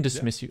like, I can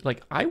dismiss you.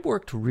 Like, I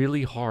worked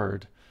really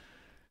hard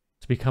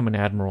to become an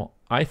admiral.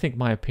 I think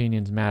my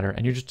opinions matter,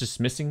 and you're just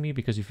dismissing me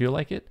because you feel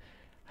like it.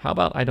 How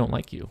about I don't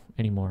like you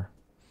anymore?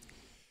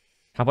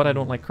 How about I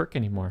don't like Kirk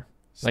anymore?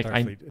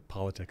 Starfleet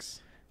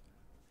politics.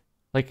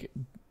 Like,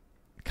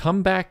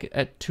 come back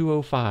at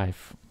 2:05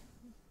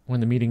 when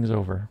the meeting's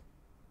over,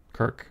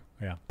 Kirk.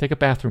 Yeah. Take a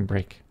bathroom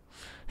break.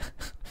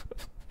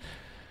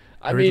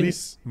 At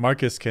least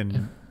Marcus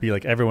can be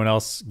like everyone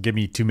else. Give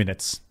me 2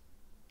 minutes.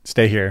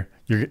 Stay here.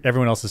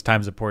 Everyone else's time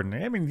is important.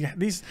 I mean,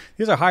 these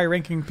are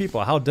high-ranking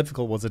people. How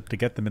difficult was it to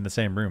get them in the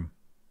same room?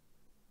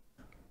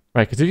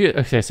 Right,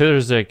 because so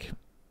there's like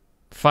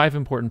 5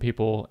 important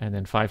people and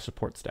then 5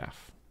 support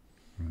staff.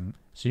 Mm-hmm.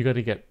 So you got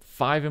to get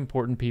 5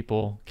 important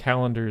people,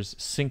 calendars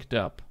synced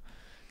up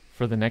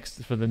for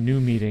the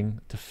new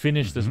meeting to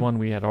finish this one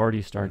we had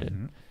already started.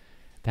 Mm-hmm.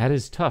 That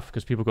is tough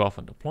because people go off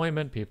on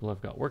deployment. People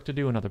have got work to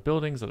do in other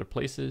buildings, other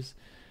places.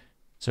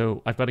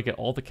 So I've got to get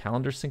all the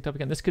calendars synced up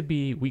again. This could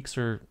be weeks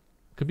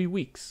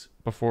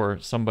before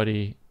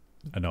somebody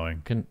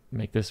can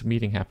make this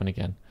meeting happen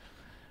again.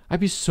 I'd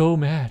be so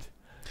mad.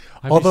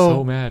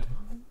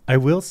 I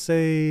will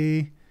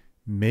say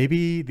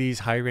maybe these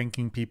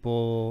high-ranking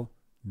people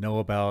know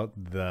about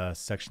the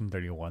Section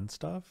 31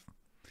 stuff.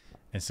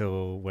 And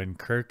so when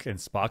Kirk and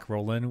Spock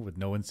roll in with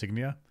no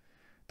insignia,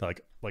 they're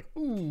like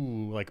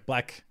ooh, like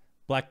black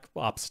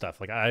ops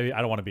stuff. Like I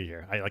don't want to be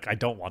here. I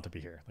don't want to be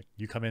here. Like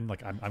you come in,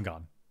 like I'm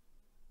gone.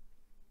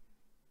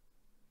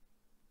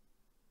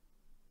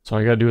 So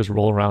all you gotta do is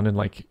roll around in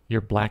like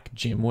your black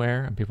gym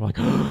wear, and people are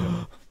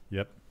like,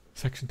 "Yep,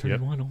 Section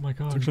 31. Yep. Oh my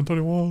god, Section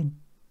 31."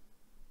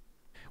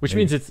 Which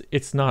means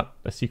it's not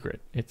a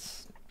secret.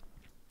 It's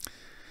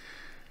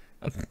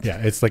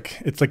it's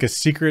like a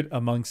secret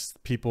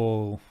amongst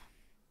people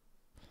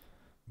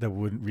that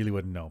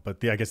wouldn't know.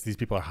 But I guess these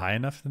people are high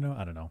enough to know.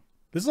 I don't know.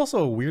 This is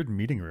also a weird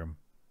meeting room.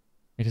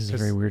 It is a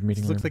very weird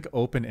meeting room. It looks like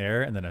open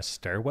air and then a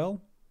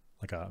stairwell,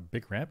 like a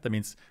big ramp. That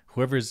means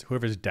whoever's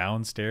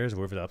downstairs,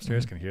 whoever's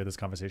upstairs can hear this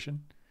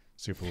conversation.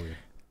 Super weird.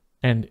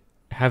 And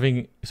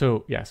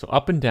so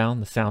up and down,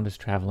 the sound is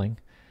traveling.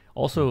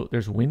 Also,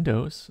 there's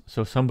windows,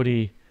 so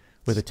somebody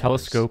with a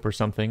telescope or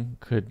something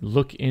could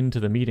look into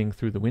the meeting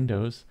through the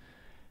windows,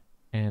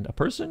 and a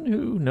person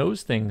who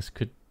knows things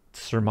could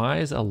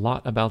surmise a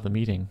lot about the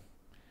meeting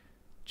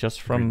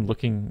just from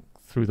looking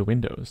through the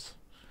windows.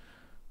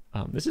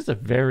 This is a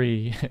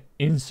very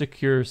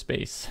insecure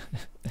space.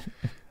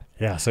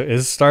 Yeah. So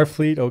is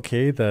Starfleet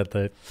okay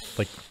that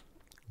like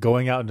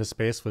going out into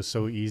space was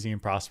so easy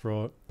and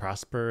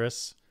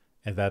prosperous,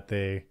 and that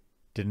they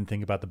didn't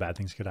think about the bad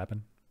things could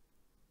happen?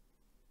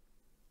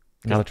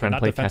 Now they're trying to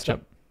play catch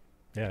up.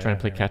 Yeah, trying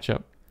to play catch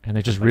up, and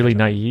they're just really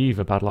naive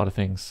about a lot of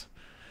things.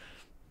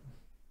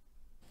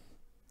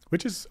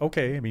 Which is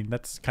okay. I mean,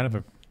 that's kind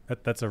of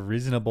that's a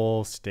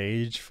reasonable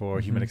stage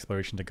for human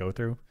exploration to go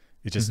through.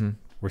 It's just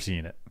we're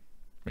seeing it.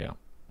 Yeah.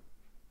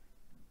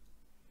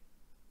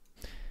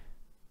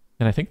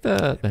 And I think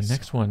the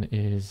next one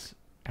is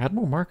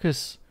Admiral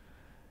Marcus.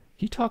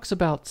 He talks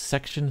about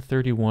Section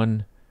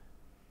 31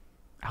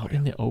 out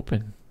in the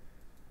open,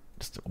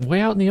 just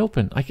way out in the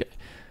open.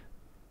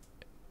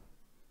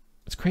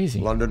 It's crazy.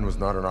 London was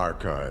not an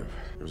archive.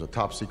 It was a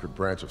top-secret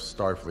branch of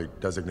Starfleet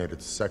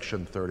designated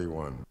Section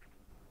 31.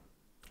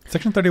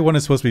 Section 31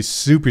 is supposed to be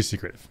super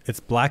secret. It's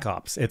Black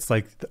Ops. It's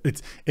like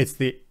it's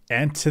the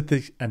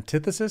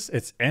antithesis.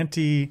 It's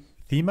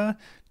anti-thema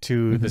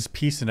to this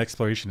peace and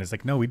exploration. It's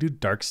like, no, we do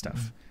dark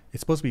stuff.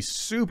 It's supposed to be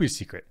super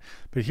secret.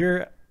 But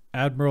here,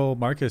 Admiral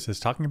Marcus is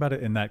talking about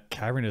it in that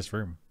cavernous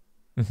room.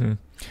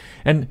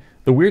 And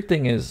the weird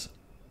thing is,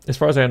 as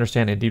far as I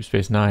understand, in Deep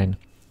Space Nine,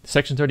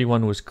 Section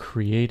 31 was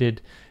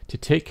created to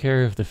take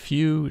care of the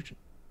few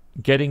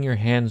getting your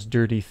hands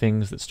dirty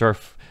things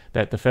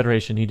that the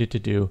Federation needed to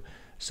do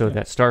so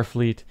that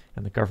Starfleet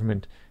and the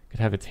government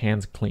could have its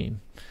hands clean.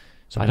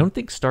 So I don't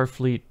think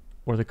Starfleet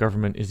or the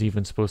government is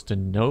even supposed to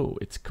know.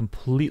 It's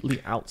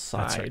completely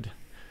outside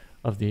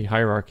of the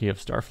hierarchy of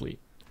Starfleet.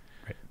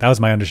 Right. That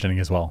was my understanding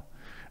as well.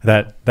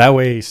 That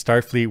way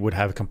Starfleet would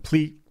have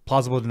complete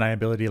plausible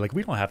deniability. Like,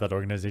 we don't have that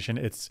organization.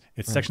 It's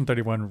Section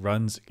 31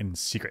 runs in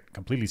secret,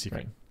 completely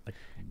secret. Like,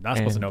 not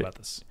supposed to know about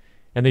this.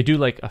 And they do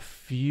like a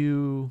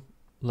few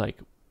like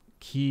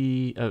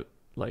key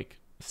like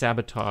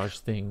sabotage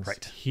things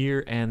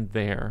here and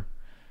there,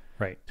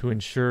 to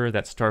ensure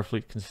that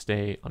Starfleet can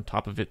stay on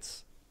top of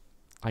its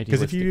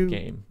idealistic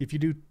game. If you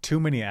do too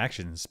many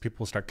actions,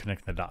 people start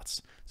connecting the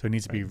dots. So it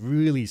needs to be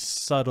really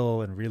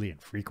subtle and really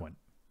infrequent.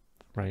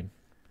 Right.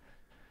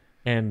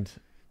 And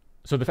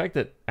so the fact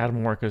that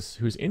Admiral Marcus,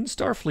 who's in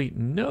Starfleet,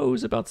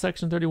 knows about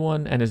Section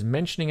 31 and is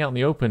mentioning out in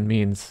the open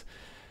means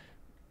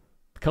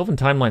Kelvin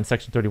timeline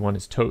Section 31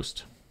 is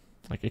toast.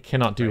 Like, it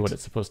cannot do what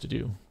it's supposed to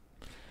do.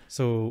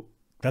 So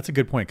that's a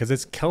good point, because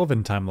it's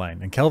Kelvin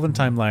timeline. And Kelvin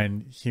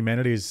timeline,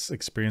 humanity's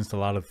experienced a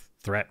lot of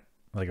threat,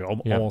 like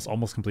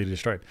almost completely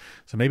destroyed.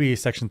 So maybe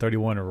Section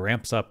 31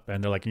 ramps up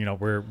and they're like,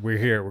 we're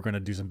here, we're going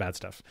to do some bad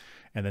stuff.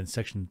 And then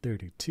Section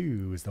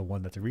 32 is the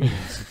one that's really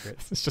secret.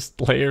 It's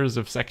just layers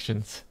of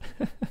sections.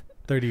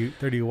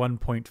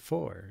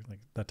 31.4, like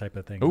that type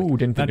of thing. Oh, like,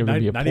 didn't think it would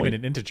be a not point. even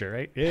an integer,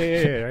 right?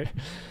 Yeah, right.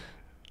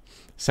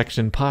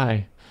 Section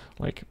pi,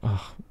 like,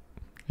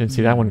 didn't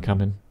see that one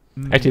coming.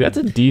 Actually, that's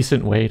a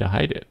decent way to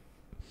hide it.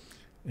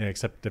 Yeah,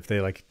 except if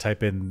they like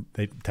type in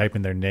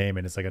their name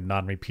and it's like a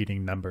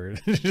non-repeating number,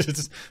 it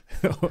just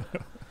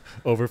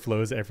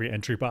overflows every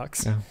entry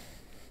box.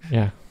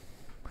 Yeah.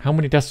 How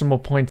many decimal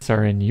points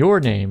are in your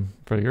name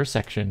for your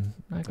section?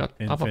 I got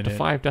up to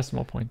 5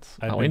 decimal points.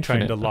 I've been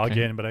trying to log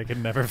in, but I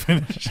can never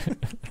finish.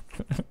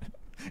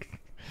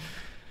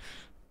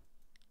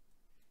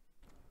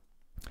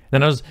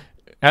 Then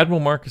Admiral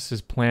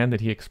Marcus's plan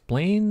that he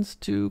explains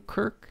to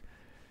Kirk.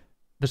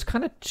 There's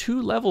kind of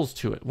 2 levels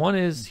to it. One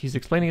is he's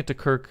explaining it to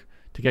Kirk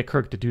to get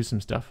Kirk to do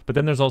some stuff. But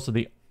then there's also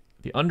the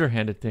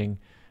underhanded thing,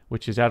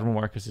 which is Admiral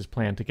Marcus's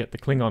plan to get the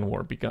Klingon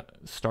War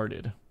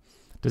started.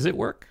 Does it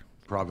work?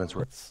 Province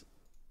where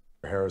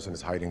Harrison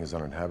is hiding is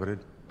uninhabited.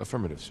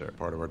 Affirmative, sir.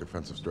 Part of our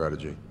defensive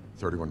strategy.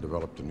 31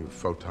 developed a new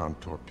photon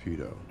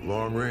torpedo.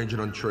 Long range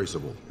and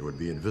untraceable. It would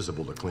be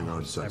invisible to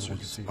Klingon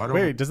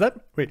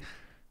sensors. Wait,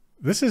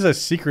 this is a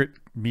secret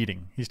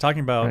meeting. He's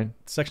talking about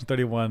Section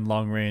 31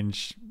 long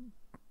range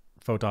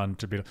photon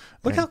torpedo.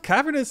 Look how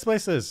cavernous this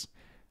place is.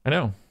 I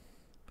know.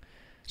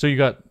 So you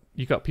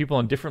got people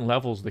on different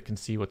levels that can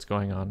see what's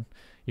going on.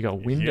 You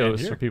got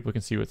windows so people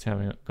can see what's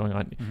going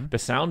on. The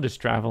sound is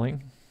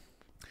traveling.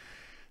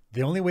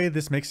 The only way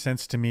this makes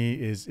sense to me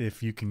is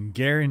if you can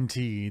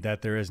guarantee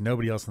that there is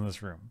nobody else in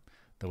this room.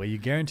 The way you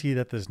guarantee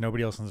that there's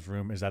nobody else in this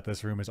room is that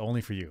this room is only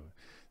for you.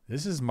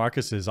 This is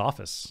Marcus's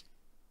office.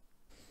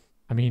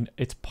 I mean,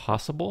 it's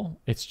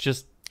possible. It's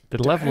just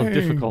the level of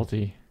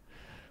difficulty.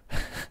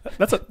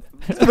 That's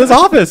this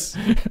office.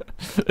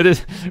 It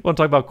is. You want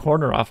to talk about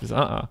corner office?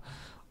 I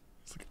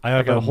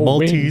have a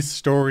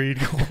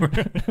multi-storied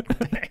corner.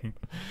 Dang.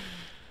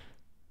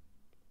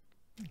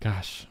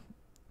 Gosh.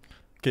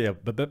 Okay, yeah,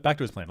 but back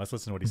to his plan. Let's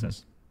listen to what he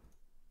says.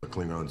 The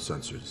Klingon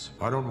sensors.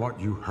 I don't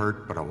want you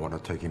hurt, but I want to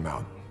take him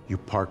out. You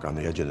park on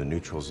the edge of the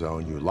neutral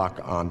zone. You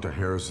lock on to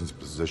Harrison's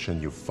position.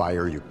 You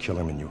fire, you kill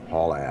him, and you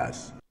haul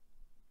ass.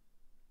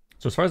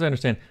 So as far as I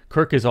understand,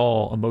 Kirk is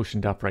all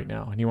emotioned up right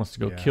now, and he wants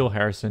to go kill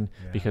Harrison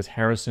because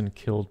Harrison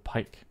killed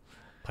Pike.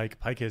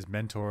 Pike, his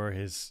mentor,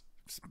 his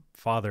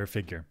father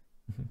figure.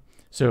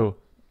 So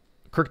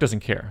Kirk doesn't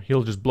care.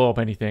 He'll just blow up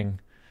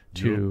anything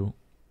to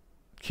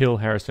kill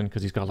Harrison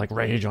because he's got like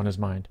rage on his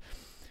mind.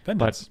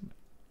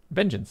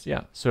 Vengeance,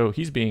 yeah. So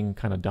he's being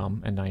kind of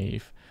dumb and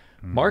naive.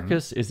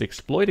 Marcus is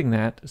exploiting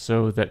that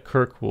so that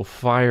Kirk will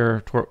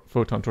fire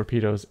photon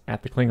torpedoes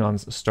at the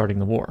Klingons, starting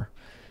the war.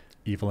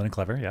 Evil and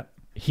clever, yeah.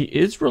 He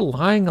is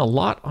relying a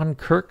lot on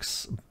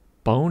Kirk's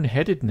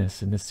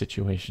boneheadedness in this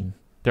situation.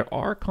 There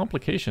are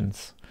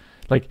complications.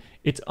 Like,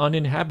 it's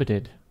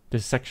uninhabited,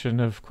 this section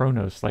of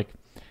Kronos. Like,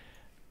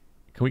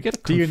 can we get a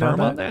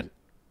confirm on that?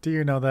 Do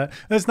you know that?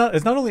 It's not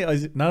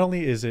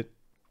only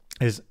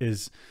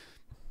is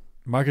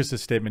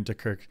Marcus's statement to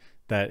Kirk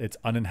that it's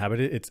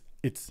uninhabited.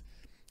 It's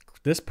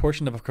this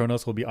portion of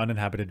Kronos will be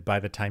uninhabited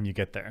by the time you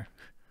get there.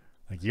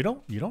 Like you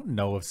don't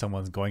know if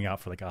someone's going out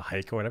for like a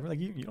hike or whatever. Like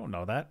you don't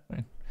know that.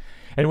 Right.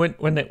 And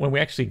when we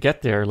actually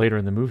get there later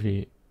in the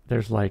movie,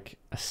 there's like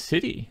a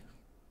city.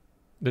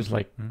 There's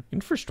like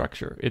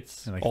infrastructure.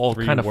 It's And like all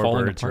three kind of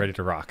falling warbirds apart. ready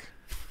to rock.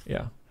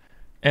 Yeah.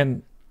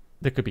 And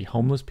there could be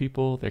homeless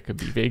people. There could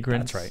be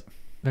vagrants. That's right.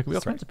 There could be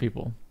all kinds of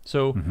people.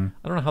 So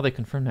I don't know how they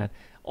confirm that.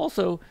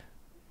 Also,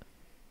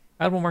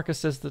 Admiral Marcus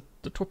says that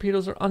the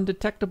torpedoes are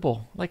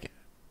undetectable. Like,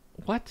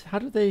 what? How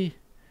do they?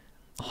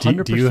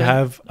 100%? Do you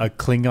have a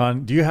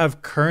Klingon? Do you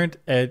have current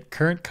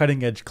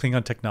cutting edge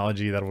Klingon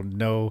technology that will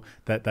know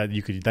that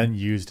you could then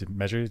use to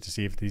measure to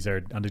see if these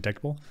are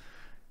undetectable?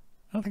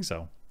 I don't think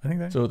so. I think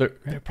that So they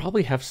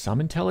probably have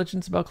some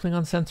intelligence about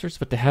Klingon sensors,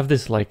 but to have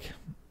this like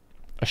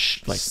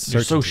you're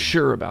so Certainty.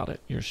 sure about it,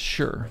 you're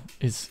sure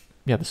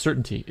the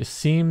certainty. It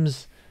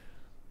seems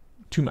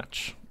too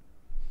much.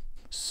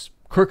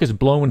 Kirk is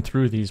blowing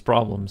through these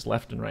problems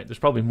left and right. There's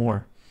probably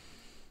more.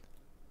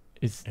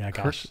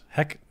 Gosh,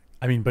 heck.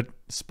 I mean, but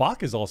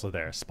Spock is also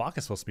there. Spock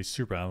is supposed to be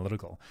super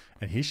analytical,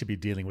 and he should be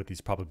dealing with these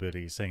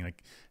probabilities,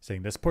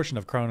 saying this portion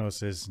of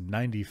Kronos is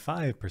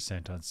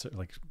 95%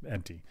 like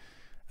empty.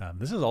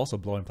 This is also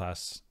blowing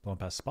past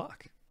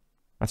Spock.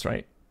 That's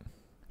right.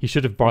 He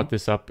should have brought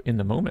this up in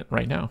the moment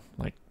right now.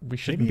 Like, we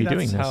shouldn't Maybe be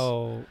doing that's this.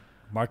 how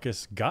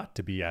Marcus got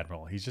to be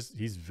admiral. He's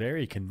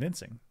very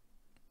convincing.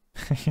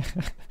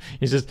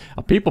 He's just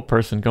a people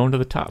person going to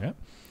the top. Yeah.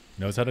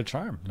 Knows how to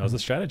charm, knows the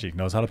strategy,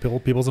 knows how to pull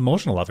people's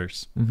emotional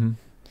levers.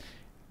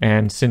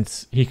 And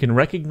since he can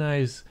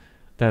recognize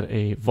that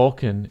a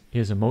Vulcan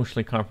is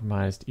emotionally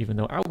compromised, even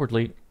though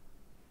outwardly,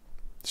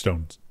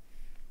 Stones.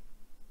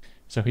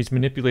 so he's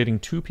manipulating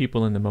two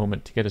people in the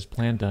moment to get his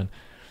plan done.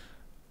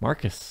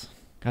 Marcus,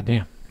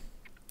 goddamn.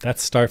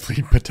 That's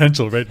Starfleet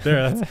potential right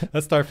there.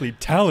 That's Starfleet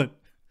talent.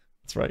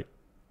 That's right.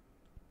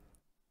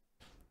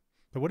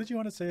 But what did you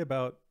want to say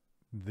about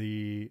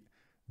the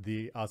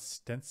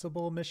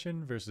ostensible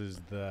mission versus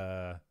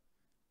the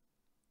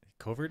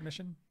covert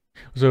mission?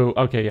 So,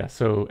 okay, yeah.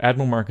 So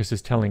Admiral Marcus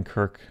is telling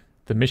Kirk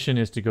the mission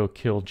is to go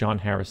kill John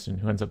Harrison,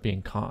 who ends up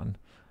being Khan.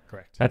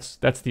 Correct.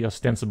 That's the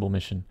ostensible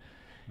mission.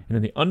 And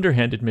then the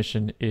underhanded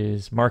mission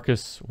is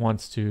Marcus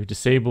wants to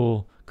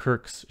disable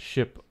Kirk's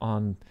ship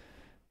on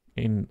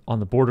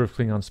the border of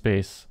Klingon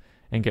space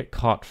and get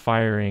caught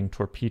firing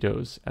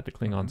torpedoes at the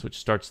Klingons, which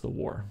starts the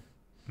war.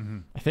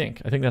 I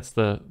think that's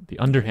the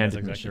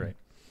underhanded That's exactly mission. right.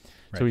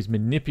 So he's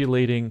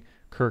manipulating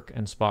Kirk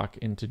and Spock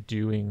into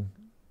doing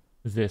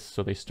this,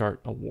 so they start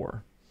a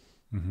war.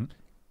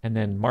 And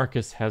then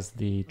Marcus has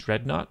the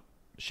dreadnought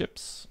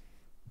ships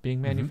being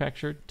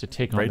manufactured to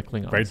take on the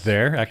Klingons. Right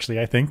there, actually,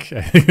 I think.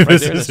 Right This there,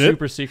 the is it.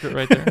 super secret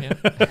right there. Yeah.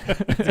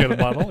 It's got a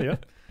model, yeah.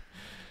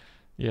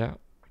 Yeah.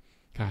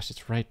 Gosh,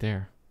 it's right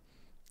there.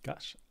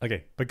 Gosh.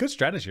 Okay, but good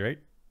strategy, right?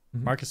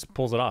 Marcus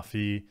pulls it off.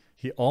 He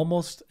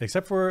almost,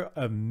 except for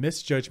a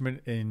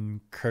misjudgment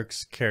in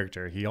Kirk's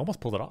character, he almost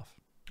pulled it off.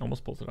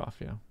 Almost pulls it off,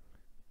 yeah.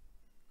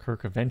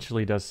 Kirk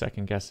eventually does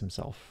second guess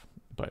himself,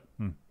 but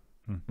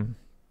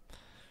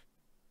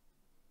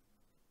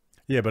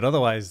Yeah, but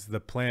otherwise the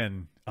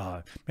plan,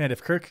 man,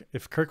 if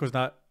Kirk was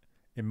not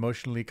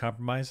emotionally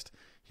compromised,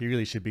 he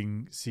really should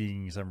be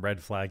seeing some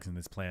red flags in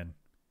this plan.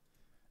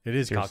 It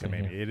is Seriously,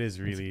 cockamamie. yeah. It is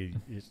really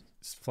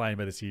it's flying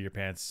by the seat of your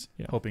pants,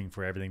 hoping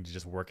for everything to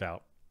just work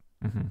out.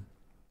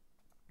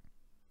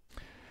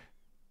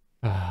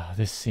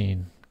 This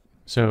scene.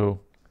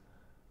 So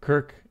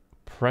Kirk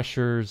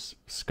pressures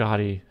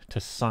Scotty to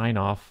sign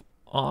off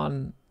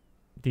on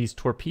these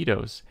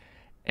torpedoes,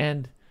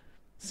 and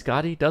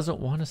Scotty doesn't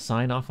want to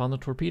sign off on the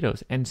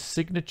torpedoes, and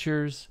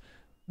signatures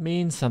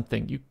mean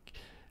something.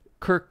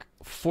 Kirk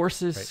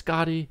forces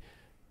Scotty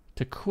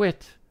to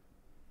quit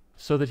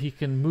so that he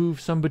can move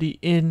somebody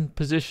in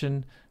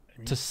position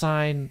to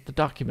sign the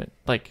document.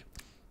 Like,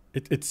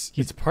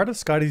 It's part of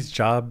Scotty's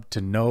job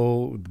to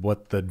know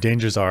what the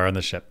dangers are on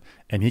the ship,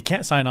 and he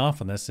can't sign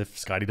off on this if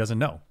Scotty doesn't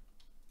know.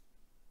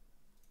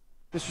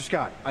 Mr.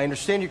 Scott, I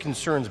understand your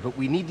concerns, but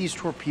we need these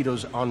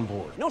torpedoes on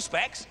board. No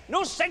specs,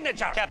 no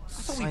signature.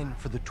 Sign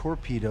for the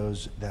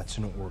torpedoes, that's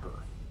an order.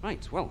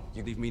 Right, well,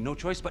 you leave me no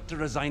choice but to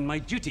resign my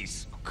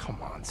duties. Oh, come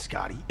on,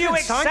 Scotty. You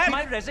accept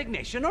my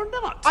resignation or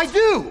not? I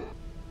do!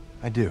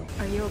 I do.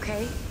 Are you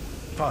okay?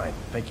 Fine.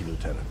 Thank you,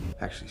 Lieutenant.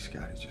 Actually,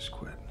 Scotty just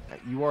quit.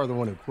 You are the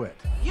one who quit.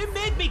 You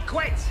made me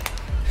quit.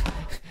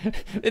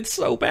 it's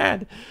so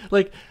bad.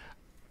 Like,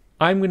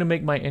 I'm going to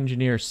make my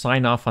engineer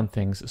sign off on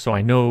things so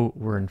I know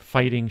we're in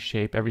fighting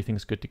shape,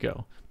 everything's good to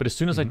go. But as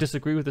soon as I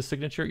disagree with the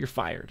signature, you're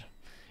fired.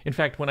 In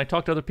fact, when I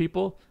talk to other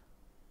people,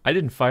 I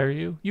didn't fire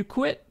you. You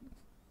quit.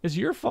 It's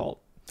your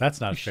fault.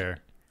 That's not fair.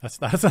 That's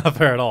not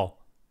fair at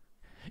all.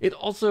 It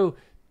also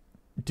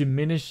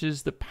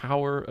diminishes the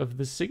power of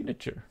the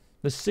signature.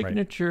 The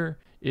signature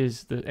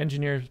is the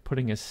engineer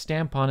putting his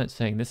stamp on it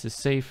saying this is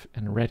safe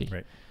and ready.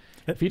 Right.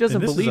 If he doesn't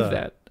And this is believe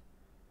that,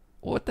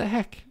 what the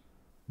heck?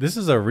 this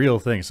is a real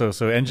thing. So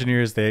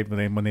engineers,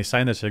 when they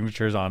sign their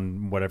signatures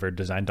on whatever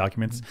design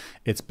documents,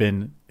 it's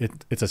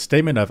a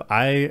statement of,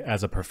 I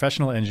as a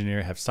professional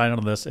engineer have signed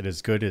on this. It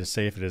is good, it is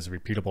safe, it is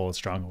repeatable, it's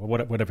strong,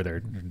 whatever they're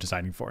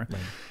designing for.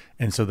 Right.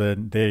 And so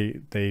then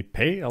they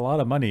pay a lot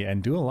of money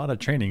and do a lot of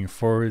training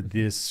for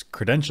these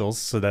credentials,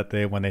 so that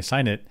when they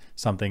sign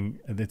something,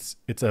 it's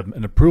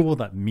an approval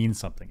that means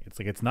something. It's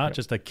like, it's not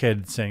just a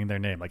kid saying their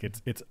name. Like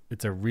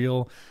it's a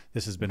real,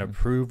 this has been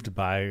approved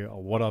by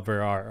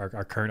whatever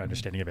our current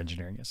understanding of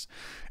engineering is.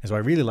 And so I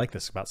really like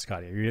this about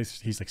Scotty.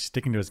 He's like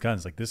sticking to his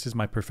guns. Like, this is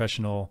my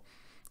professional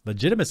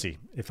legitimacy.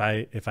 If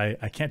I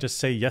can't just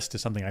say yes to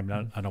something I'm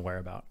not unaware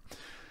about.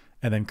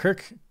 And then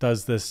Kirk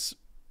does this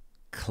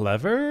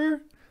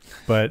clever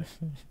but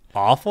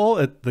awful,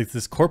 like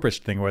this corporate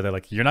thing where they're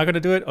like, you're not going to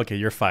do it, okay,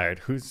 you're fired.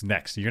 Who's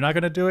next? You're not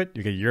going to do it,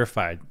 okay, you're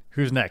fired.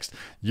 Who's next?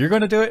 You're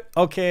going to do it,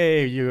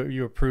 okay,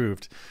 you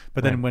approved.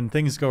 But then when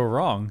things go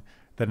wrong,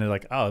 then they're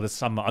like, oh, this is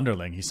some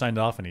underling, he signed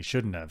off and he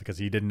shouldn't have, because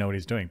he didn't know what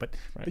he's doing. But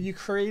you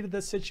created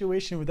this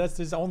situation where that's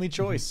his only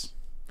choice.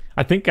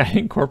 I think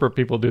corporate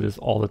people do this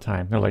all the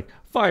time. They're like,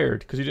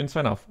 fired because you didn't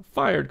sign off,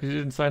 fired because you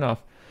didn't sign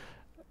off,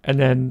 and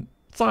then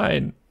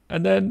sign,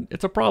 and then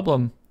it's a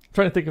problem. I'm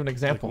trying to think of an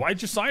example. Like,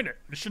 why'd you sign it?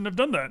 You shouldn't have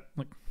done that.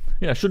 Like,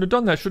 yeah, I shouldn't have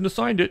done that. Shouldn't have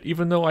signed it,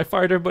 even though I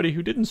fired everybody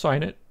who didn't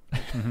sign it.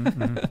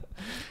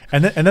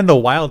 And then the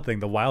wild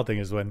thing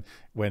is when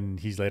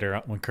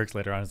Kirk's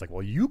later on is like,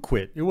 well, you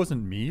quit. It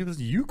wasn't me. It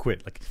was you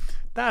quit. Like,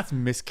 that's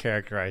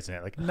mischaracterizing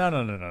it. Like,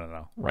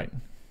 no. Right.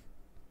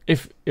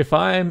 If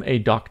I'm a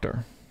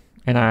doctor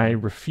and I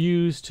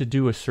refuse to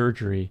do a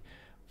surgery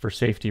for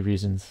safety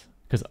reasons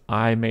because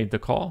I made the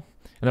call,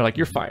 and they're like,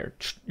 you're fired.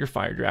 You're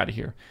fired. You're out of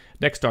here.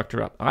 Next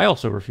doctor up. I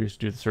also refuse to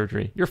do the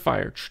surgery. You're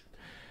fired.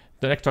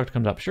 The next doctor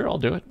comes up. Sure, I'll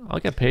do it. I'll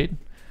get paid.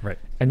 Right.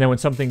 And then when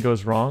something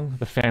goes wrong,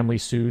 the family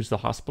sues the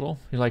hospital.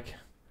 You're like,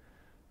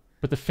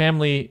 but the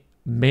family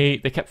they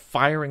kept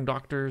firing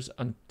doctors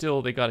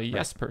until they got a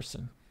yes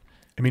person.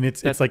 I mean,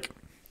 it's like,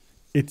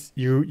 it's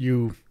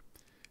you.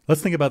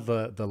 Let's think about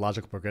the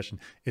logical progression.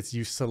 It's,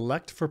 you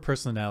select for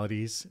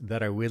personalities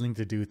that are willing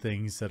to do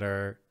things that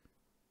are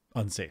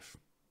unsafe.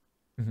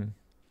 Mm-hmm.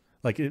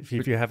 Like if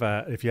you have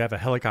a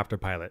helicopter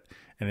pilot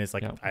and it's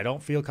like, I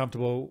don't feel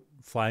comfortable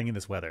flying in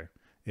this weather.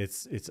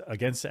 It's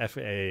against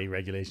FAA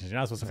regulations. You're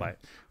not supposed to fly it.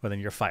 Well, then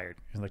you're fired.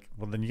 You're like,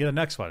 well, then you get the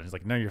next one. It's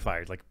like, no, you're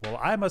fired. Like, well,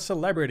 I'm a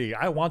celebrity.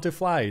 I want to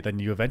fly. Then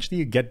you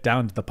eventually get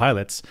down to the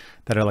pilots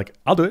that are like,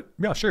 I'll do it.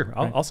 Yeah, sure.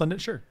 I'll send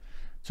it. Sure.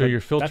 So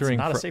you're filtering.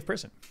 That's not a safe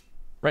person.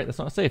 Right. That's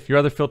not safe. You're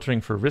either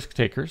filtering for risk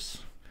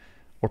takers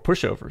or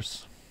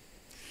pushovers.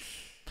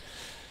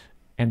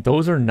 And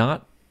those are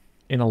not,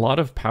 in a lot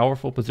of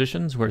powerful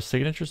positions where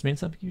signatures mean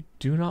something, you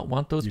do not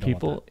want those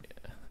people,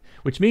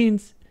 which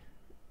means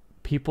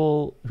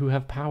people who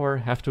have power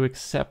have to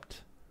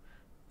accept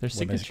their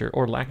signature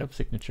or lack of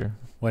signature.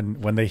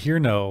 When they hear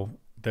no,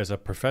 there's a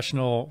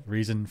professional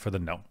reason for the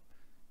no.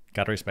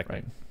 Got to respect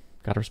it.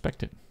 Got to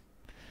respect it.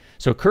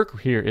 So Kirk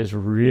here is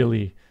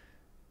really,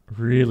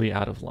 really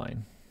out of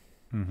line.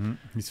 Mm-hmm.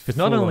 Because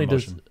not only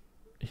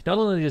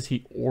does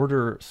he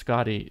order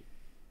Scotty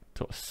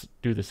to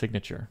do the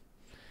signature,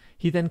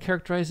 he then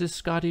characterizes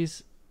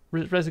Scotty's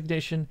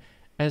resignation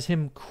as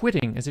him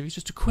quitting, as if he's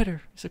just a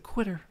quitter. He's a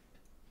quitter.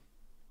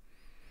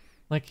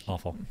 Like,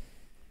 awful.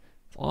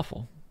 It's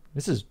awful.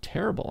 This is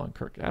terrible on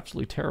Kirk.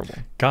 Absolutely terrible.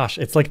 Gosh,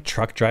 it's like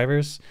truck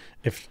drivers.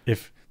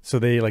 If so,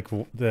 they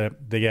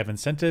have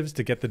incentives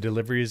to get the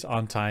deliveries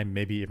on time,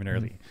 maybe even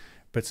early. Mm-hmm.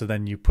 But so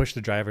then you push the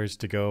drivers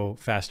to go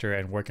faster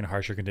and work in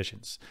harsher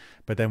conditions.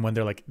 But then when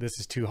they're like, this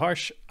is too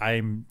harsh,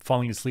 I'm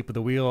falling asleep at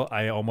the wheel,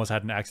 I almost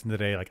had an accident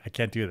today, like, I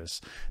can't do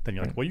this. Then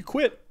you're like, well, you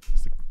quit.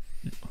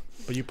 Like,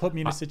 but you put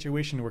me in a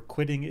situation where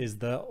quitting is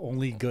the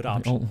only good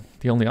option.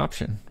 The only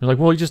option. You're like,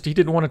 well, he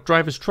didn't want to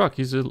drive his truck.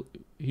 He's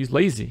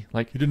lazy.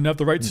 Like, he didn't have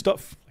the right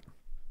stuff.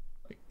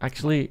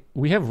 Actually,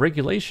 we have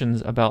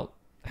regulations about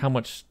how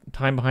much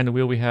time behind the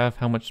wheel we have,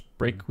 how much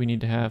brake we need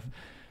to have,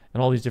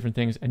 and all these different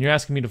things. And you're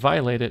asking me to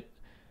violate it.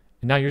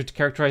 And now you're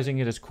characterizing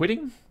it as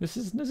quitting? This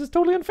is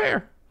totally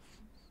unfair.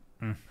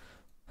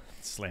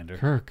 Slander.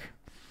 Kirk.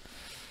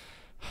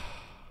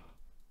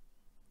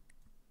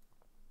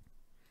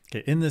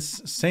 Okay, in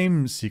this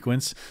same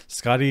sequence,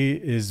 Scotty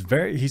is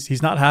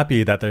he's not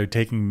happy that they're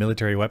taking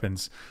military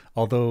weapons.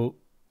 Although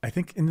I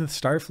think in the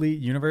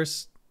Starfleet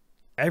universe,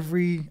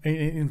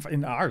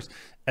 in ours,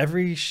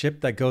 every ship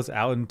that goes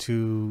out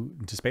into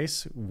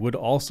space would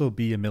also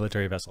be a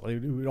military vessel. It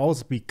would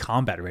always be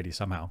combat ready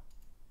somehow.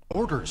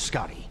 Orders,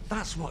 Scotty.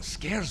 That's what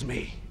scares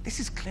me. This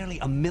is clearly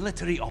a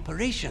military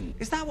operation.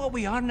 Is that what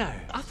we are now?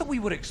 I thought we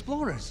were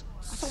explorers.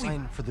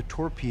 Sign for the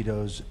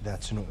torpedoes,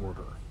 that's an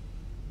order.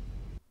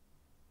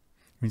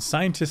 I mean,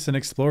 scientists and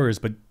explorers,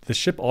 but the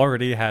ship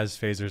already has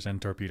phasers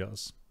and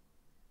torpedoes.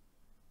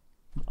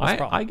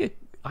 I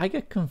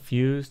get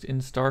confused in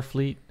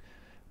Starfleet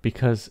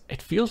because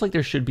it feels like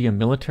there should be a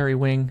military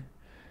wing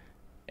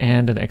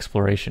and an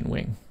exploration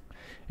wing.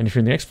 And if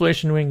you're in the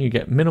exploration wing, you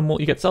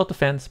get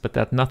self-defense, but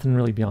that's nothing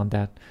really beyond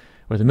that.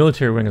 Where the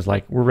military wing is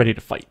like, we're ready to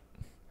fight.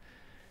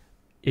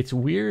 it's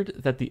weird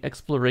that the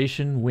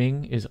exploration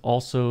wing is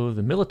also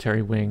the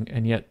military wing,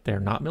 and yet they're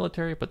not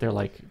military, but they're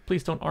like,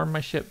 please don't arm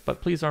my ship,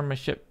 but please arm my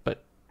ship.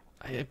 But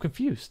I am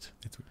confused.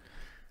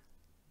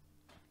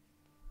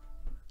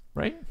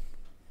 Right?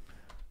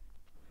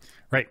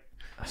 Right.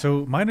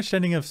 So my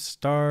understanding of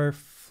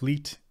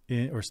Starfleet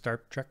or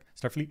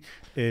Starfleet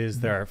is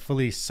there are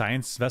fully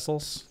science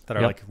vessels that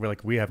are like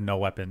we have no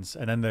weapons,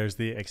 and then there's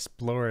the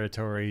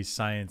exploratory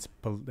science,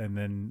 and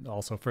then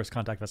also first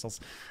contact vessels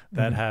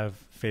that have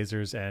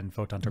phasers and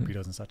photon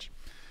torpedoes and such.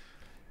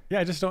 Yeah,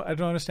 I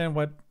don't understand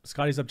what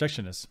Scotty's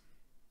objection is.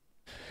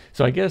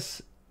 So I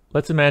guess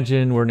let's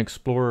imagine we're an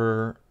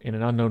explorer in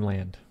an unknown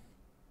land,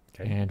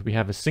 and we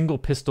have a single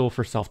pistol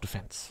for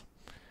self-defense.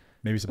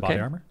 Maybe some body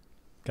armor.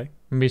 Okay.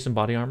 Maybe some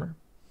body armor.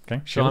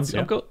 Okay.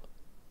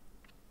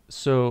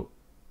 So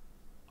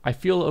I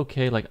feel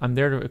okay, like I'm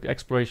there to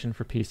exploration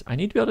for peace. I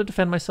need to be able to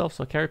defend myself,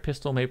 so I'll carry a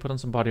pistol, maybe put on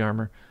some body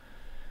armor.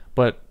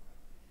 But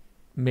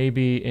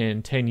maybe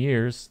in 10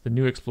 years, the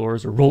new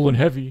explorers are rolling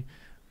heavy.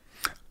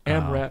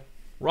 AMRAP,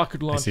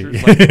 rocket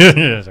launchers. Like, yeah,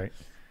 that's right.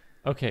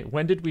 Okay,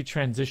 when did we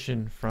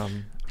transition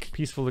from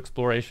peaceful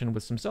exploration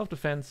with some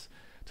self-defense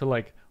to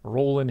like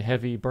rolling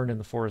heavy, burning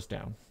the forest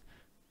down?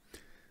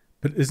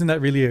 But isn't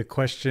that really a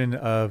question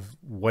of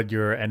what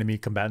your enemy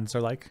combatants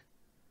are like?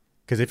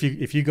 Because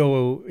if you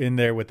go in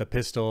there with a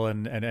pistol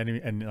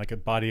and like a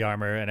body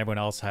armor, and everyone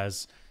else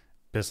has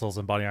pistols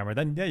and body armor,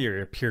 then yeah,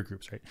 you're peer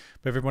groups, right?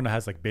 But if everyone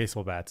has like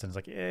baseball bats, and it's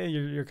like, yeah,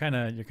 you're kind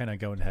of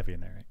going heavy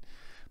in there, right?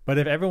 But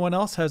if everyone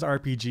else has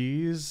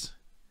RPGs,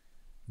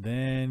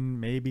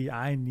 then maybe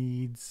I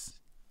need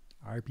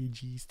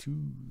RPGs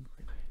too.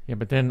 Yeah,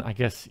 but then I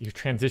guess you're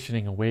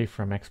transitioning away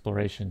from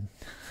exploration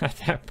at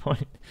that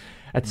point.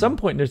 At some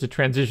point, there's a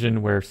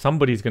transition where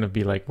somebody's going to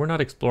be like, we're not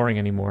exploring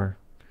anymore.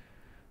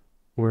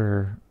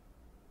 We're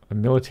a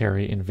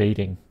military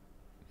invading.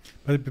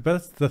 But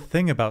that's the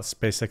thing about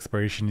space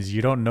exploration is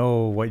you don't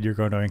know what you're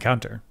going to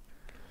encounter.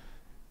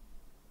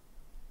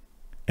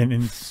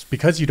 And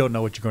because you don't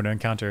know what you're going to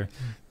encounter,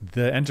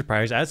 the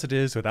Enterprise, as it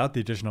is without the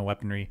additional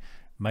weaponry,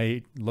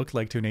 might look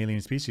like to an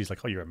alien species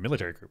like, oh, you're a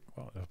military group.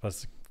 Well,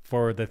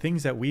 for the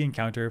things that we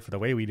encounter, for the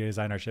way we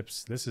design our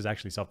ships, this is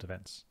actually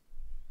self-defense.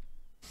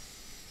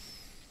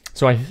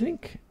 So I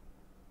think,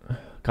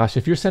 gosh,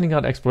 if you're sending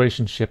out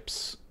exploration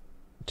ships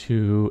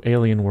to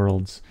alien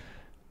worlds,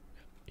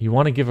 you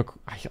want to give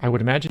I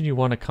would imagine you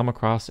want to come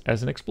across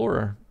as an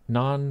explorer,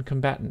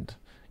 non-combatant.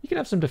 You can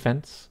have some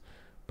defense,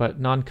 but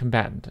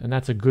non-combatant, and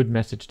that's a good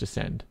message to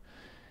send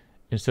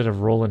instead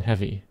of rolling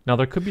heavy. Now,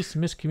 there could be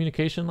some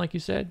miscommunication, like you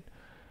said,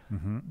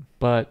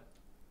 but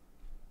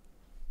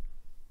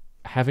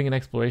having an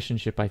exploration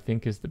ship, I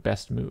think, is the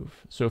best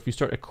move. So if you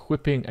start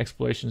equipping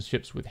exploration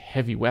ships with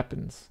heavy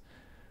weapons,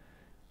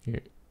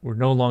 we're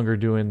no longer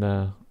doing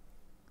the...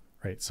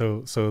 Right.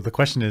 So the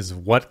question is,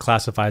 what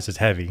classifies as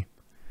heavy?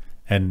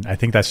 And I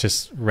think that's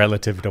just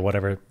relative to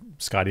whatever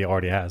Scotty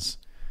already has.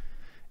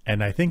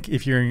 And I think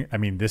if you're,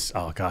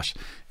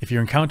 if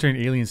you're encountering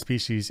alien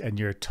species and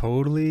you're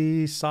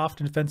totally soft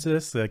and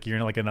defenseless, like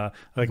you're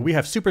like we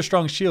have super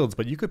strong shields,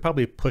 but you could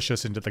probably push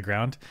us into the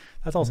ground.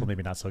 That's also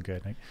maybe not so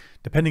good. Like,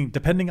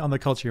 depending on the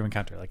culture you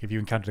encounter. Like if you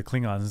encounter the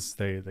Klingons,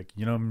 they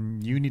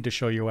you need to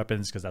show your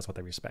weapons because that's what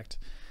they respect.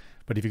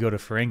 But if you go to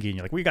Ferengi and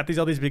you're like, we got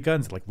all these big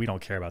guns, like we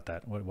don't care about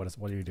that.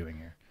 What are you doing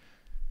here?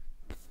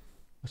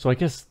 So I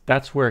guess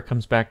that's where it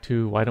comes back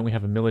to, why don't we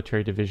have a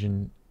military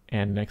division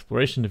and an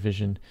exploration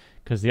division?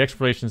 Because the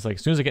exploration is like,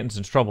 as soon as I get into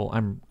some trouble,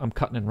 I'm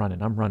cutting and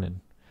running. I'm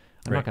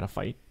not going to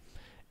fight.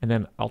 And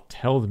then I'll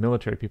tell the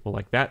military people,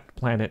 like, that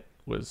planet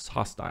was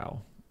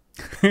hostile.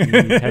 You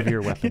need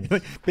heavier weapons.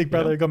 Like, Big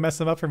Brother, go mess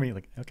them up for me.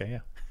 Like, okay, yeah.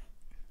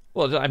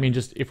 Well, I mean,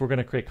 just if we're going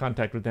to create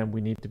contact with them, we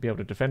need to be able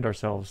to defend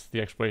ourselves.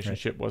 The exploration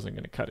ship wasn't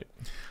going to cut it.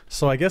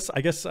 So I guess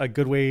a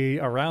good way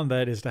around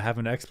that is to have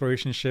an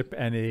exploration ship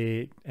and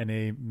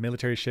a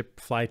military ship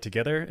fly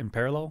together in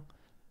parallel.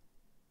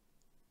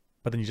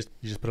 But then you just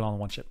put it all on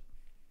one ship.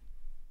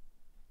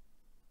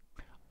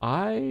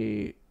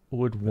 I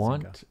would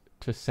want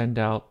to send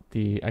out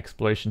the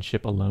exploration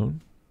ship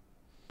alone.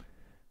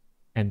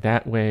 And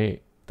that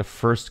way the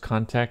first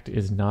contact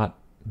is not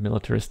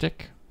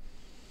militaristic.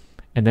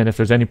 And then if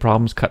there's any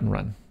problems, cut and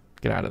run.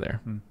 Get out of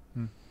there.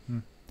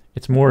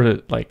 It's more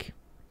to like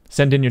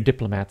send in your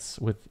diplomats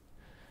with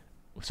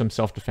some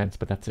self-defense,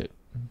 but that's it.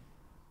 Do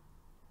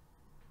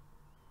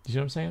you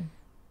know what I'm saying?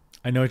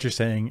 I know what you're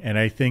saying, and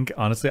I think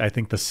honestly,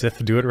 the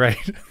Sith do it right.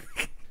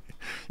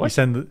 What? You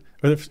send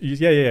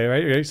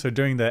right. So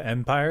during the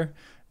Empire,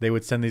 they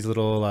would send these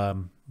little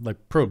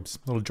like probes,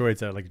 little droids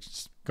that like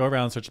just go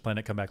around, search the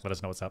planet, come back, let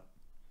us know what's up.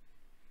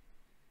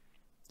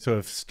 So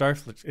if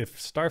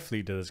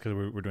Starfleet did this, because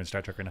we're doing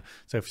Star Trek right now.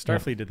 So if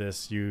Starfleet did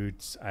this,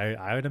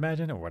 I would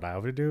imagine, or what I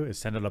would do is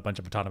send out a bunch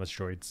of autonomous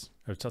droids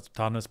or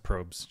autonomous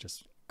probes.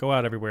 Just go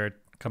out everywhere,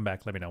 come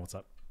back, let me know what's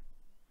up.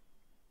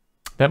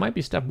 That might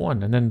be step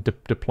one, and then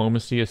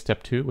diplomacy is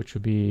step two, which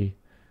would be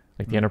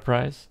like the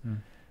Enterprise.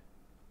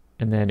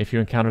 And then if you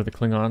encounter the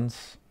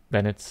Klingons,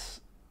 then it's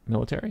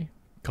military.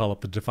 Call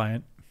up the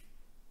Defiant,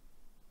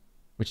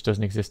 which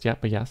doesn't exist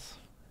yet, but yes.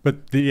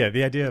 But the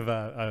idea of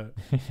a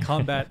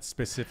combat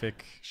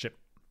specific ship.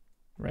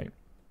 Right.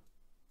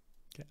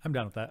 Okay, I'm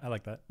down with that. I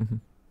like that. Mm-hmm.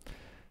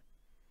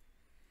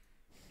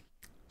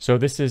 So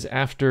this is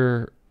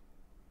after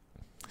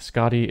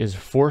Scotty is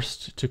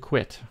forced to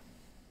quit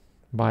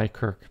by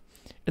Kirk.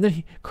 And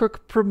then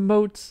Kirk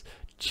promotes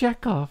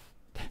Chekhov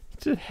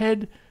to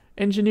head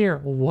engineer.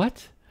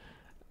 What?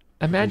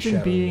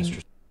 Imagine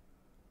being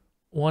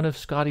one of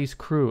Scotty's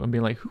crew and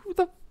being like, who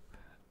the...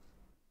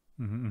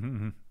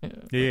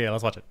 Yeah,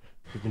 let's watch it.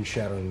 You've been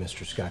shadowing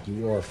Mr. Scott.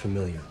 You are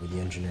familiar with the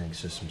engineering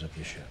systems of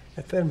your ship.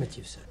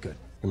 Affirmative, sir. Good.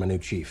 You're my new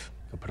chief.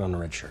 Go put on the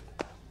red shirt.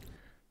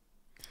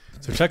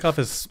 So Chekhov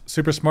is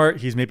super smart.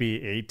 He's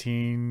maybe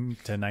 18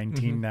 to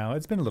 19 now.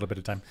 It's been a little bit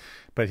of time.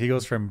 But he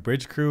goes from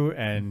bridge crew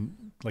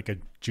and like a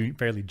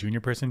fairly junior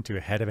person to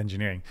a head of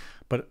engineering.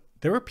 But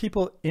there were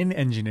people in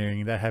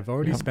engineering that have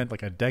already spent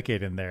like a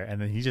decade in there,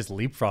 and then he just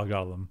leapfrogged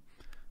all of them.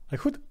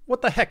 Like,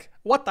 what the heck?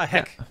 What the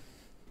heck? Yeah.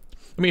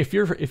 I mean, if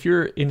you're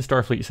in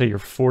Starfleet, you say you're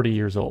 40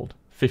 years old,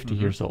 50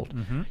 years old.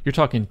 You're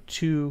talking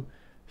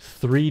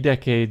 2-3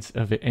 decades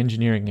of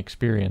engineering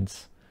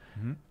experience.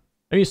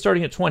 I mean,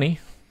 starting at 20,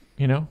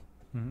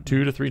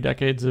 2 to 3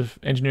 decades of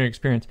engineering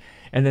experience.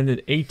 And then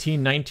the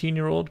 18,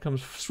 19-year-old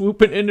comes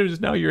swooping in and is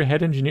now your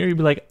head engineer. You'd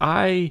be like,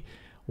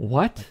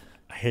 what?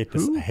 I hate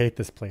this. Who? I hate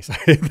this place. I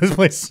hate this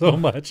place so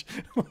much.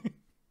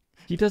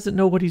 He doesn't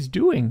know what he's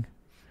doing.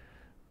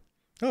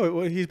 Oh,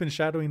 well, he's been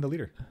shadowing the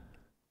leader.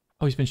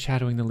 Oh, he's been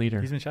shadowing the leader.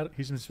 He's been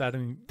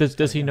shadowing.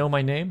 Does he know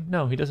my name?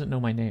 No, he doesn't know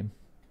my name.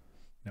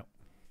 No.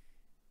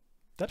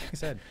 That being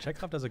said,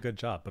 Chekhov does a good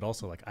job, but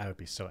also, like, I would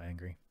be so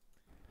angry.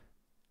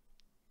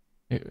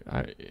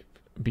 I'd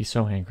be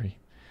so angry.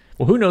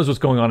 Well, who knows what's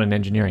going on in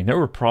engineering? There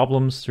were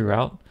problems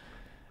throughout,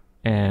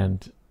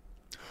 and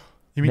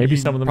maybe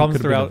some of them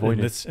could have been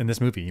avoided. In this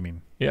movie, you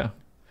mean? Yeah.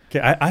 Okay,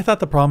 I thought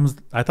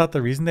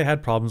the reason they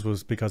had problems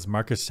was because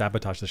Marcus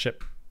sabotaged the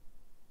ship.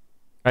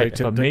 Right,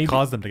 to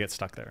cause them to get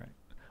stuck there. Right?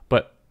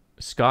 But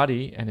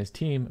Scotty and his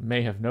team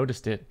may have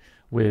noticed it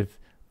with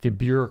the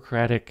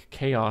bureaucratic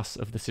chaos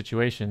of the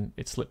situation.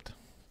 It slipped.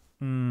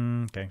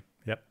 Okay.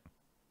 Yep.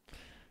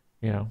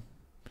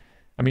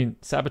 I mean,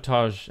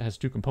 sabotage has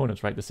two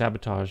components, right? The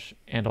sabotage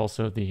and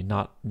also the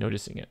not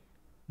noticing it.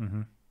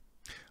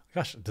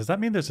 Gosh, does that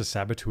mean there's a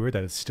saboteur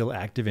that is still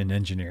active in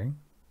engineering?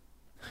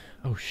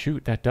 Oh,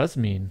 shoot. That does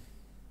mean.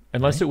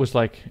 Unless it was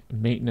like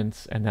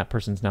maintenance and that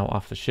person's now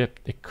off the ship,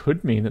 it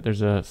could mean that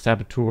there's a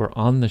saboteur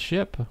on the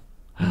ship.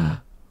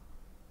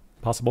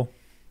 Possible.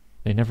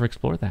 They never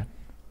explored that.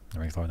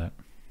 Never explored that.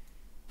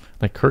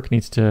 Like Kirk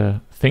needs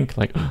to think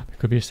like, there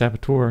could be a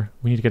saboteur.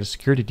 We need to get a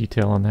security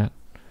detail on that.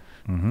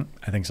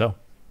 I think so.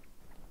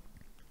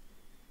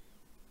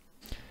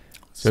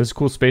 So this is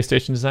cool space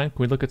station design. Can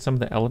we look at some of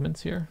the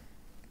elements here?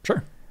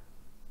 Sure.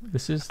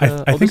 This is.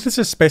 I think this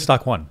is Space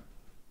Dock 1.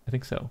 I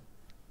think so.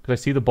 Because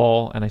I see the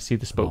ball and I see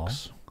the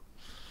spokes.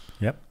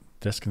 Yep.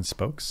 Disc and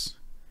spokes.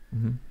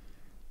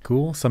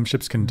 Cool. Some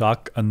ships can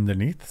dock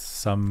underneath.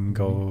 Some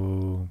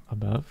go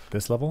above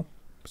this level.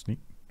 It's neat.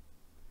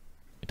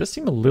 It does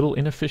seem a little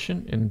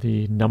inefficient in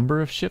the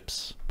number of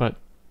ships, but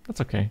that's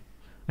okay,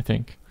 I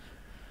think.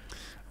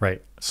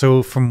 Right.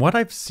 So from what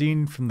I've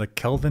seen from the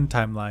Kelvin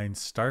timeline,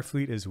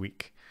 Starfleet is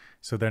weak.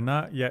 So they're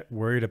not yet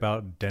worried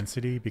about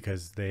density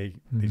because they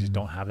just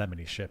don't have that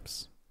many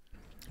ships.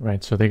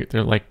 Right. So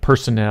they're like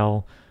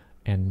personnel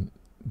and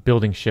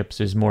building ships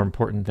is more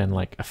important than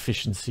like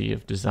efficiency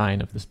of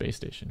design of the space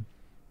station.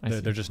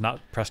 They're just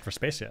not pressed for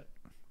space yet.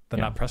 They're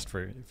not pressed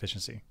for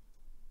efficiency.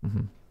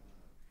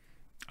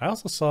 I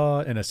also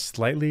saw in a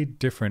slightly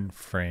different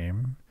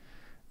frame,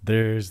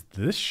 there's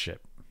this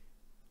ship.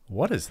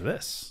 What is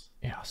this?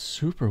 Yeah,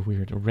 super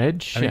weird. A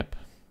red ship.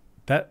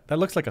 I mean, that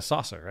looks like a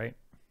saucer, right?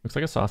 Looks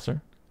like a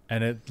saucer.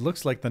 And it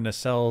looks like the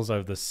nacelles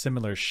are the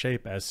similar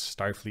shape as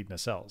Starfleet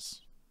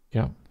nacelles.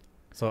 Yeah.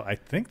 So I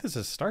think this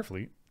is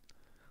Starfleet.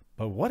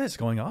 But what is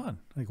going on?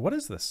 Like, what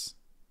is this?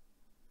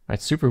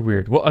 It's super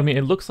weird. Well, I mean,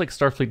 it looks like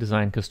Starfleet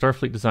design because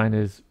Starfleet design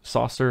is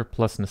saucer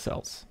plus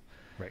nacelles.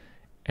 Right.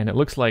 And it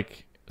looks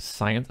like a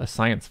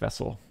science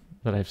vessel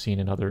that I've seen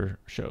in other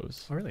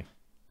shows. Oh, really?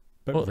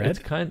 But red? It's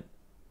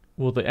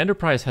the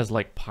Enterprise has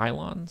like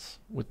pylons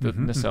with the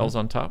nacelles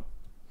on top.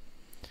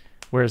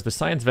 Whereas the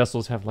science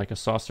vessels have like a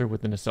saucer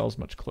with the nacelles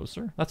much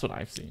closer. That's what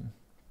I've seen.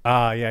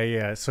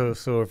 Yeah. So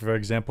for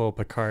example,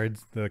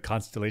 Picard's the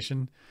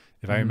Constellation,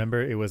 if I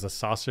remember, it was a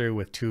saucer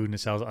with two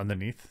nacelles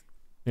underneath.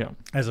 Yeah.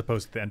 As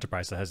opposed to the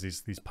Enterprise that has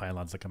these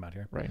pylons that come out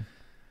here. Right.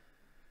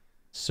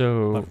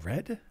 So but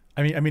red?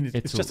 I mean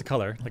it's just a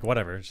color. Like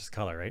whatever, it's just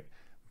color, right?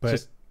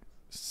 But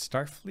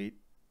Starfleet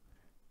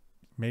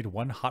made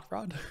one hot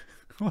rod?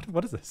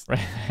 What is this? Right.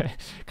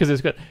 Because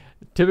it's got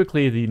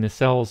typically the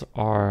nacelles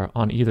are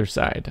on either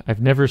side. I've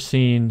never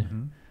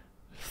seen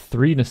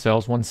 3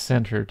 nacelles, one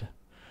centered,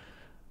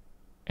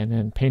 and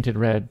then painted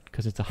red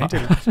because it's a hot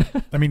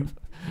rod. I mean,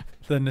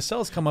 the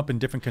nacelles come up in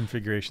different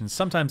configurations.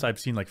 Sometimes I've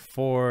seen like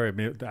 4.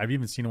 I've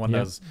even seen one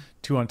that was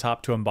 2 on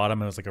top, 2 on bottom,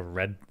 and it was like a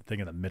red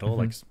thing in the middle.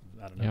 Like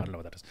I don't know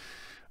what that is.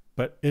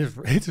 but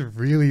it's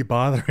really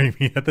bothering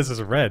me that this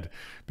is red,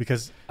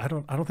 because I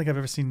don't think I've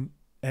ever seen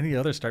any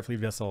other Starfleet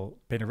vessel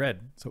painted red.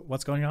 So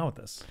what's going on with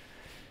this?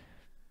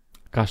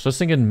 Gosh, let's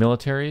think in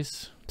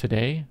militaries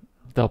today,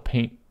 they'll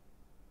paint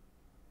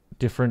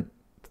different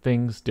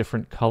things,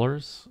 different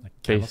colors, Like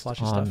based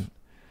camouflage on. and stuff?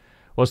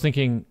 Well, I was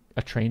thinking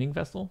a training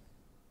vessel.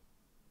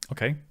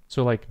 Okay.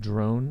 So like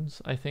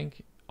drones, I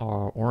think,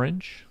 are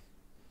orange.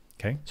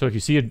 Okay. So if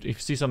you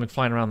see something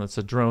flying around that's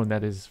a drone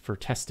that is for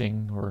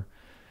testing or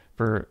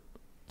for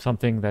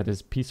something that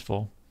is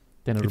peaceful,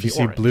 then it would If be you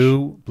see orange.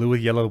 blue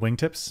with yellow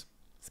wingtips,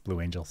 it's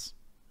Blue Angels.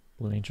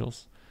 Blue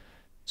Angels.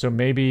 So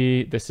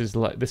maybe this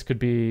could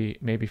be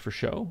maybe for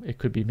show. It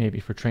could be maybe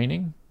for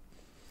training.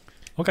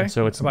 Okay. And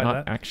so it's how about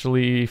not that?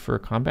 actually for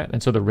combat.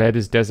 And so the red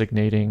is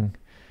designating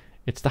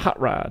it's the hot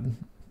rod.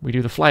 We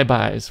do the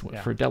flybys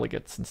Yeah. for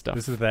delegates and stuff.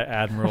 This is the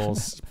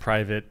Admiral's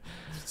private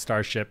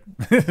starship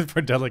for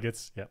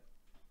delegates. Yep.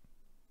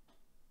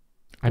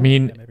 I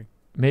mean, Yeah,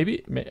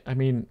 maybe. I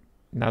mean,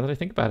 now that I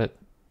think about it,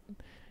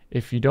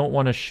 if you don't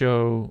want to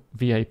show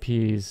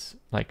VIPs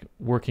like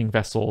working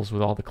vessels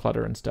with all the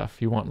clutter and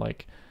stuff, you want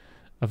like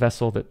a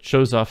vessel that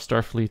shows off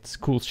Starfleet's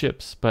cool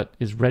ships, but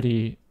is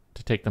ready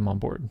to take them on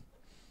board.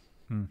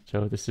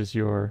 So this is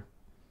your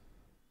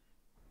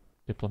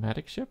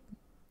diplomatic ship.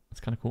 That's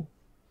kind of cool.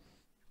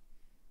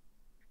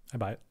 I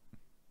buy it.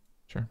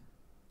 Sure.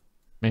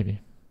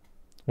 Maybe.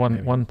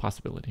 One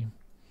possibility.